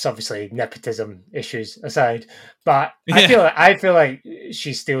yes, obviously nepotism issues aside, but I feel like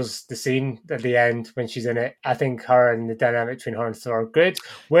she steals the scene at the end when she's in it. I think her and the dynamic between her and Thor are good.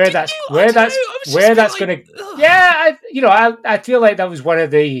 I feel like that was one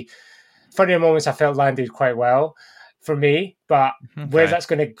of the funnier moments I felt landed quite well for me, but where that's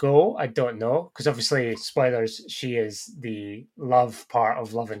going to go, I don't know. Because obviously, spoilers, she is the love part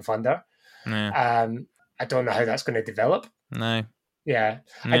of Love and Thunder. Yeah. I don't know how that's going to develop. No. Yeah.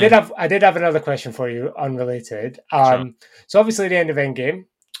 I did have another question for you, unrelated. Sure. So obviously, the end of Endgame,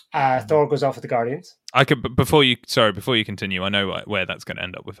 Thor goes off with the Guardians. Before you continue, I know where that's going to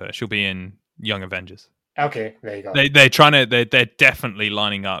end up with her. She'll be in Young Avengers. Okay, there you go. They're definitely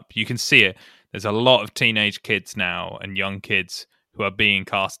lining up. You can see it. There's a lot of teenage kids now and young kids who are being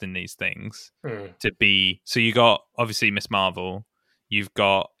cast in these things to be. So you got obviously Miss Marvel. You've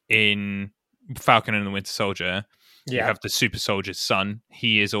got in Falcon and the Winter Soldier. Yeah. You have the Super Soldier's son.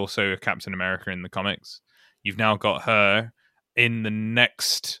 He is also a Captain America in the comics. You've now got her in the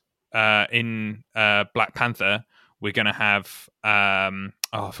next in Black Panther, We're going to have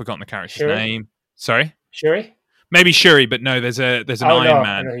I've forgotten the character's Shuri? name. Sorry, Shuri? maybe Shuri, but no, there's an Oh Iron no, I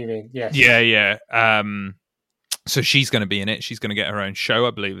Man. know who you mean. Yes. Yeah. So she's going to be in it. She's going to get her own show,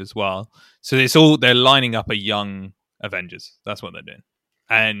 I believe, as well. So they're lining up a young Avengers. That's what they're doing.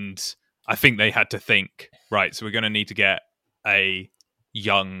 And I think they had to think, right, so we're going to need to get a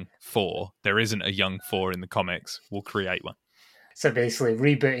young Thor. There isn't a young Thor in the comics. We'll create one. So basically,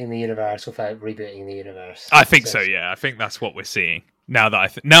 rebooting the universe without rebooting the universe. I think so, yeah. I think that's what we're seeing. Now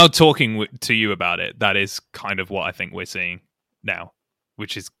that now talking to you about it, that is kind of what I think we're seeing now,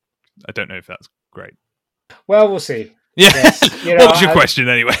 which is, I don't know if that's great. Well, we'll see. Yeah. Yes. What was your question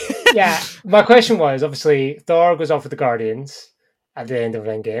anyway? Yeah, my question was, obviously, Thor goes off with the Guardians at the end of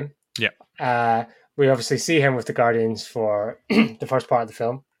Endgame. Yeah. We obviously see him with the Guardians for the first part of the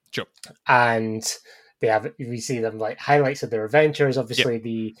film. Sure. And we see them like highlights of their adventures, obviously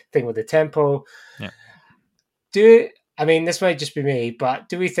the thing with the temple. Yeah. This might just be me, but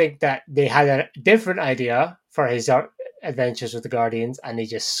do we think that they had a different idea for his adventures with the Guardians and they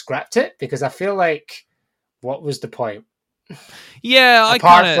just scrapped it? Because I feel like, what was the point? Yeah,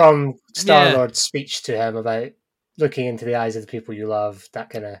 apart from Star-Lord's speech to him about looking into the eyes of the people you love,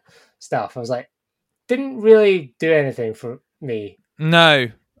 that kind of stuff. I was like, didn't really do anything for me. No,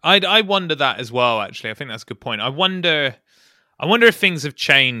 I wonder that as well. Actually, I think that's a good point. I wonder if things have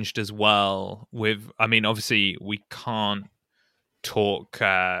changed as well. Obviously, we can't talk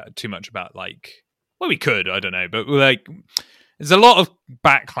too much about we could. I don't know, but there's a lot of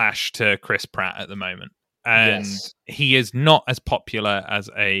backlash to Chris Pratt at the moment. And he is not as popular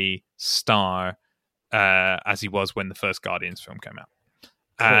as a star as he was when the first Guardians film came out.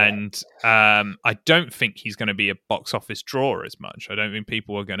 Correct. And I don't think he's going to be a box office drawer as much. I don't think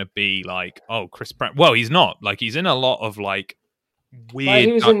people are going to be like, oh, Chris Pratt. Well, he's not. He's in a lot of weird... Well,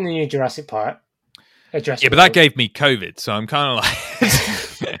 he was in the new Jurassic Park. But that gave me COVID, so I'm kind of like...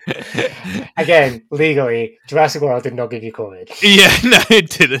 Again, legally, Jurassic World did not give you COVID. Yeah, no, it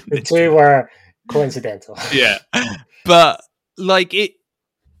didn't. The two were coincidental. Yeah. But he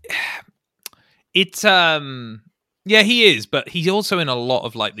is, but he's also in a lot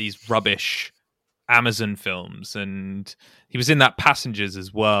of these rubbish Amazon films, and he was in that Passengers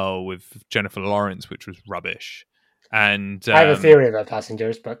as well with Jennifer Lawrence, which was rubbish. And I have a theory about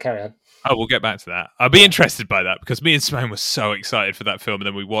Passengers, but carry on. Oh, we'll get back to that. I'll be interested by that because me and Simone were so excited for that film, and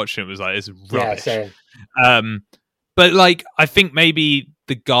then we watched it. It was like, this is rubbish. Yeah, same. But I think maybe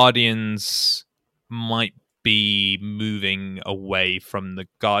the Guardians might be moving away from the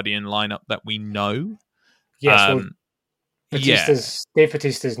Guardian lineup that we know. Yes, Dave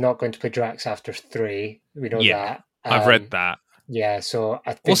Bautista's not going to play Drax after 3. We know that. I've read that. Yeah, so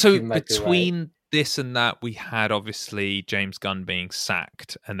I think also between this and that, we had obviously James Gunn being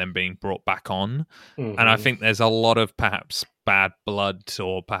sacked and then being brought back on, and I think there's a lot of perhaps bad blood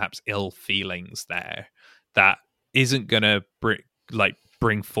or perhaps ill feelings there that isn't going to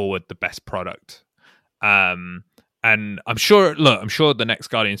bring forward the best product. And I'm sure the next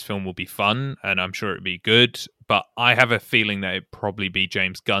Guardians film will be fun, and I'm sure it'll be good. But I have a feeling that it'd probably be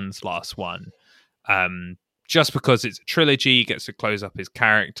James Gunn's last one, just because it's a trilogy, he gets to close up his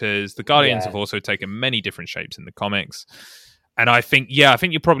characters. The Guardians have also taken many different shapes in the comics, and I think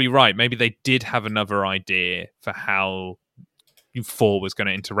you're probably right. Maybe they did have another idea for how Thor was going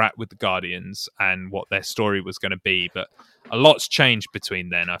to interact with the Guardians and what their story was going to be, but a lot's changed between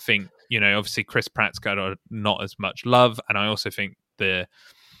then. I think, obviously Chris Pratt's got not as much love, and I also think the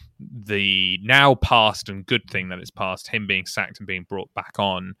now past and good thing that it's past, him being sacked and being brought back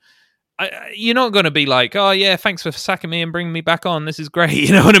on, you're not going to be like, oh yeah, thanks for sacking me and bringing me back on, this is great,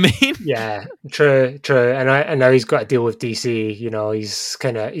 you know what I mean? Yeah, true. And I know he's got to deal with DC,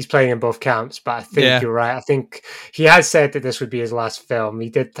 he's playing in both camps, but I think you're right. I think he has said that this would be his last film. He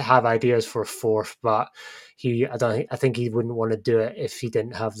did have ideas for a fourth, but I think he wouldn't want to do it if he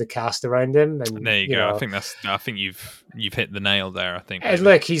didn't have the cast around him. And there you go. I think you've hit the nail there. I think. And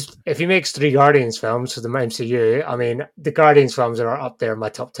look, if he makes 3 Guardians films for the MCU, the Guardians films are up there in my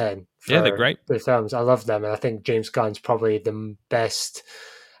top 10. Yeah, they're great. The films, I love them, and I think James Gunn's probably the best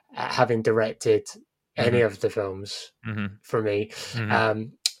at having directed any of the films for me.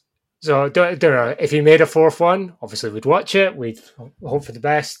 So don't know if he made a 4th one. Obviously, we'd watch it. We'd hope for the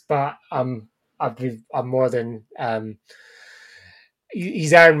best, but I'm more than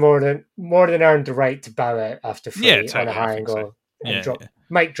he's earned more than earned the right to bow out after 3 on a high angle and drop.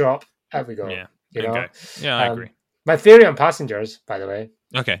 Mic drop. Out we go. Yeah, you know. Yeah, I agree. My theory on Passengers, by the way,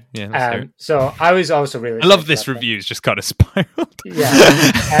 Okay, yeah, let's hear it. So I was also really. I love this review. It's just kind of spiraled. Yeah,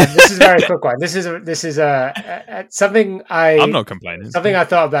 this is a very quick one. This is something I'm not complaining. Something I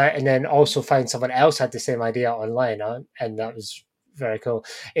thought about, and then also find someone else had the same idea online on, and that was very cool.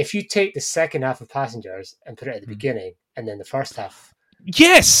 If you take the second half of Passengers and put it at the beginning, and then the first half,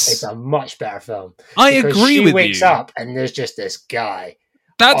 yes, it's a much better film. I agree with you. She wakes up and there's just this guy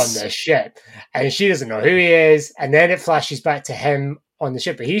on the ship, and she doesn't know who he is, and then it flashes back to him on the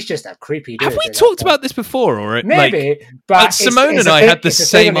ship, but he's just a creepy dude. Have we talked about this before, or maybe? But Simone and I had the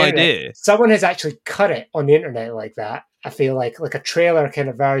same idea. Someone has actually cut it on the internet like that. I feel like a trailer kind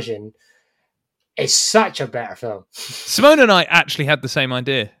of version. It's such a better film. Simone and I actually had the same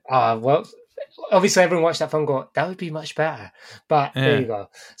idea. Well, obviously everyone watched that film. Go, that would be much better. But there you go.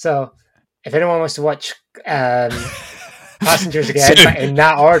 So, if anyone wants to watch Passengers again, but in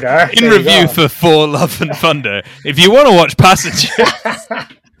that order, in review for Thor: Love and Thunder, if you want to watch Passengers,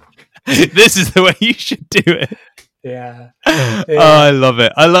 this is the way you should do it. Yeah. Oh, I love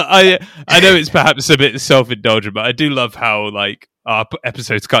it. I know it's perhaps a bit self-indulgent, but I do love how our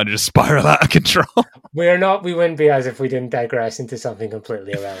episodes kind of just spiral out of control. We wouldn't be as if we didn't digress into something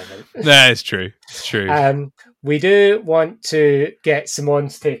completely irrelevant. No, it's true. It's true. We do want to get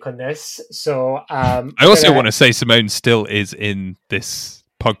Simone's take on this. So I also want to say Simone still is in this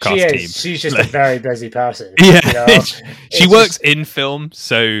podcast team. She's just a very busy person. Yeah. She works in film,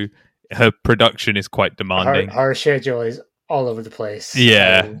 so her production is quite demanding. Her schedule is all over the place.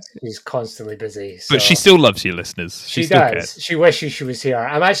 Yeah. She's constantly busy. So. But she still loves you, listeners. She does. Cares. She wishes she was here.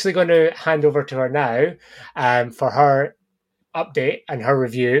 I'm actually going to hand over to her now for her update and her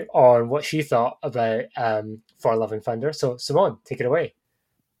review on what she thought about Thor: Love and Thunder. So, Simone, take it away.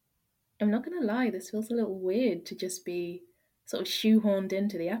 I'm not going to lie, this feels a little weird to just be sort of shoehorned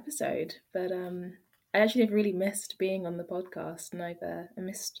into the episode. But I actually have really missed being on the podcast, and I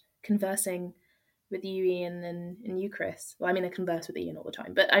missed conversing with you, Ian, and you, Chris. Well, I mean, I converse with Ian all the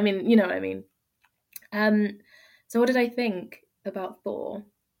time, but I mean, you know what I mean. So what did I think about Thor?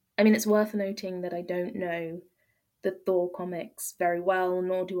 I mean, it's worth noting that I don't know the Thor comics very well,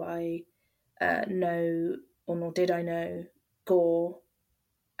 nor do I know, or nor did I know Gore,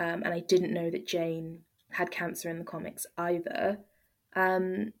 and I didn't know that Jane had cancer in the comics either.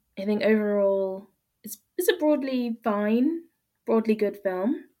 I think overall, it's a broadly good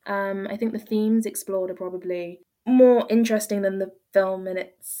film. I think the themes explored are probably more interesting than the film in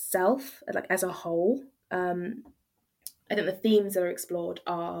itself, like as a whole. I think the themes that are explored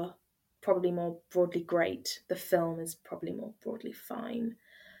are probably more broadly great. The film is probably more broadly fine.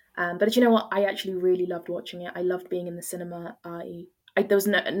 But you know what? I actually really loved watching it. I loved being in the cinema. There was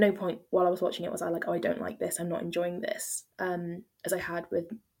no point while I was watching it was I like, oh, I don't like this. I'm not enjoying this. As I had with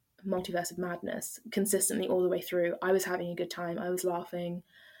Multiverse of Madness, consistently all the way through. I was having a good time. I was laughing.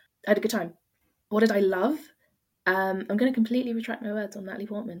 I had a good time. What did I love? I'm going to completely retract my words on Natalie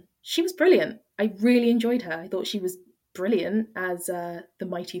Portman. She was brilliant. I really enjoyed her. I thought she was brilliant as the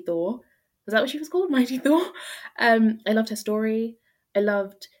Mighty Thor. Was that what she was called? Mighty Thor? I loved her story. I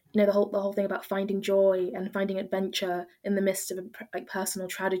loved, the whole thing about finding joy and finding adventure in the midst of a personal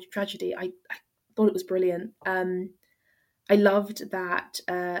tragedy. I thought it was brilliant. I loved that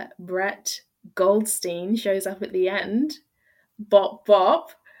Brett Goldstein shows up at the end. Bop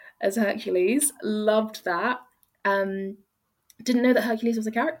Bop as Hercules. Loved that. Didn't know that Hercules was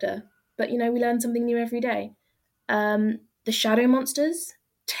a character, but we learn something new every day. The shadow monsters,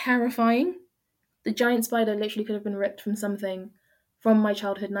 terrifying. The giant spider literally could have been ripped from my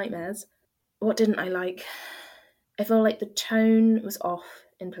childhood nightmares. What didn't I like? I feel like the tone was off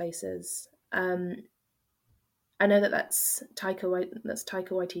in places. I know that's Taika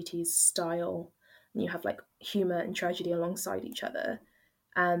Waititi's style, and you have like humor and tragedy alongside each other.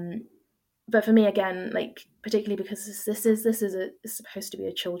 But for me, again, like particularly because this is supposed to be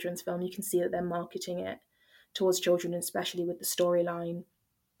a children's film, you can see that they're marketing it towards children, especially with the storyline.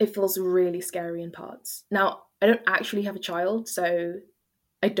 It feels really scary in parts. Now, I don't actually have a child, so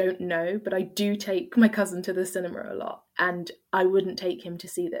I don't know, but I do take my cousin to the cinema a lot, and I wouldn't take him to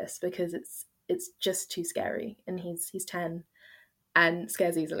see this because it's just too scary, and he's 10 and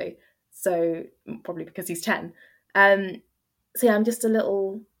scares easily, so probably because he's 10. So yeah, I'm just a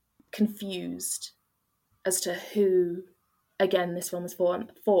little confused as to who, again, this film is for.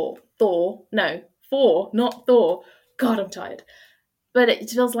 Thor, not Thor. God, I'm tired. But it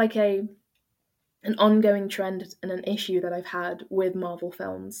feels like an ongoing trend and an issue that I've had with Marvel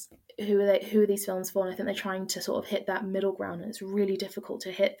films. Who are these films for? And I think they're trying to sort of hit that middle ground, and it's really difficult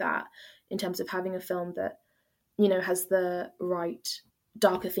to hit that in terms of having a film that, has the right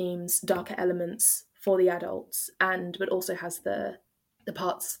darker themes, darker elements for the adults, but also has the the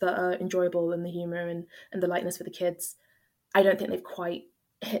parts that are enjoyable and the humor and the lightness for the kids. I don't think they've quite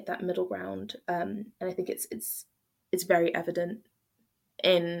hit that middle ground, and I think it's very evident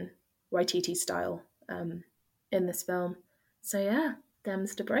in Waititi's style in this film. So yeah,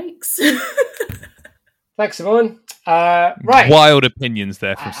 them's the breaks. Thanks, Simone. Right, wild opinions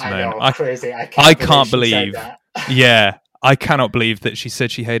there from Simone. I know, crazy. I can't believe. Yeah, I cannot believe that she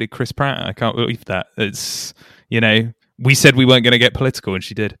said she hated Chris Pratt. I can't believe that. It's, we said we weren't going to get political, and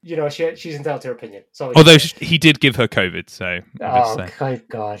she did. She's entitled to her opinion. Although he did give her COVID, so. Oh, my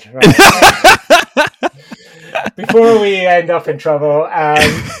God. Right. Before we end up in trouble,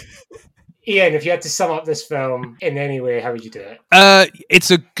 Ian, if you had to sum up this film in any way, how would you do it? It's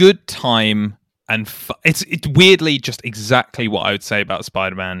a good time, and it's weirdly just exactly what I would say about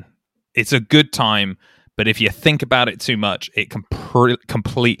Spider-Man. It's a good time, but if you think about it too much, it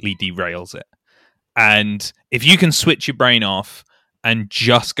completely derails it. And if you can switch your brain off and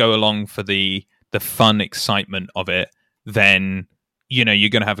just go along for the fun excitement of it, then you're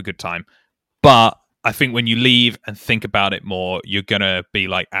going to have a good time. But I think when you leave and think about it more, you're going to be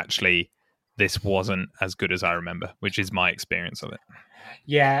like, actually, this wasn't as good as I remember, which is my experience of it.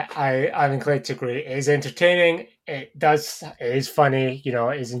 Yeah, I'm inclined to agree. It is entertaining. It is funny,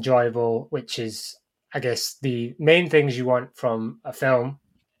 it is enjoyable, which is, I guess, the main things you want from a film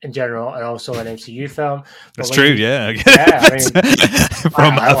in general, and also an MCU film. That's true, yeah. Yeah,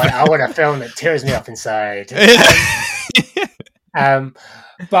 I want a film that tears me up inside.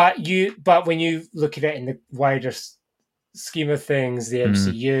 But when you look at it in the wider scheme of things, the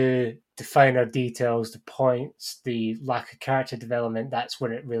MCU, the finer details, the points, the lack of character development, that's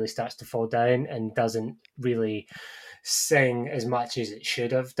when it really starts to fall down and doesn't really sing as much as it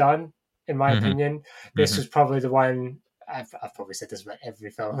should have done, in my opinion. This was probably the one. I've probably said this about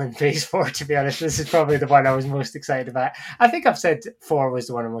every film in Phase 4, to be honest. This is probably the one I was most excited about. I think I've said 4 was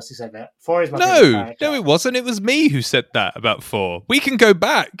the one I'm most excited about. 4 is my favorite character. No, it wasn't. It was me who said that about 4. We can go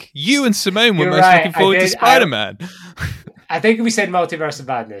back. You and Simone were looking forward to Spider-Man. I think we said Multiverse of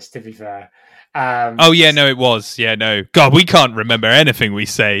Madness, to be fair. It was. Yeah, no. God, we can't remember anything we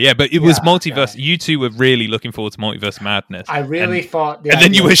say. Yeah, but it was Multiverse. You two were really looking forward to Multiverse of Madness. I really thought...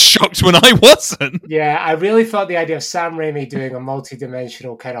 then you were shocked when I wasn't. Yeah, I really thought the idea of Sam Raimi doing a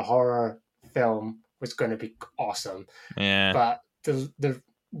multi-dimensional kind of horror film was going to be awesome. Yeah. But the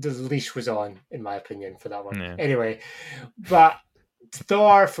leash was on, in my opinion, for that one. Yeah. Anyway, but...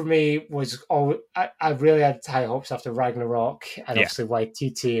 Thor for me was I really had high hopes after Ragnarok, and obviously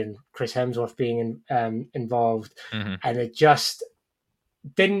Waititi and Chris Hemsworth being involved, and it just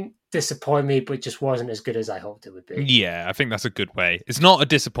didn't disappoint me, but just wasn't as good as I hoped it would be. Yeah, I think that's a good way. It's not a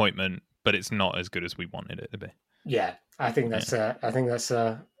disappointment, but it's not as good as we wanted it to be. Yeah, I think that's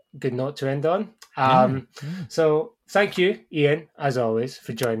a good note to end on. So thank you, Ian, as always,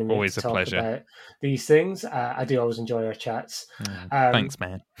 for joining me. Always to a talk pleasure about these things. I do always enjoy our chats. Thanks,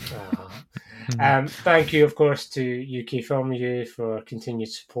 man. Thank you, of course, to UK Film Review for continued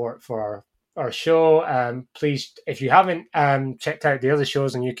support for our show. Please, if you haven't checked out the other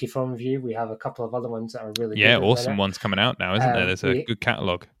shows on UK Film Review, we have a couple of other ones that are really good. Yeah, awesome ones coming out now, isn't there? There's a good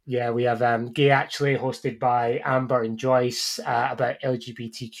catalogue. Yeah, we have Gay Actually, hosted by Amber and Joyce, about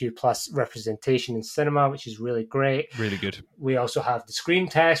LGBTQ plus representation in cinema, which is really great. Really good. We also have The Scream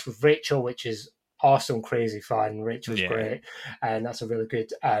Test with Rachel, which is awesome, crazy fun. Rachel's great, and that's a really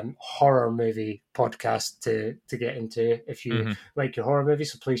good horror movie podcast to get into if you like your horror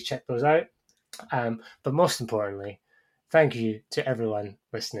movies. So please check those out. But most importantly, thank you to everyone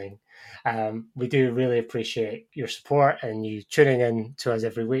listening. We do really appreciate your support and you tuning in to us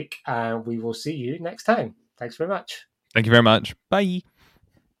every week. We will see you next time. Thanks very much. Thank you very much. Bye.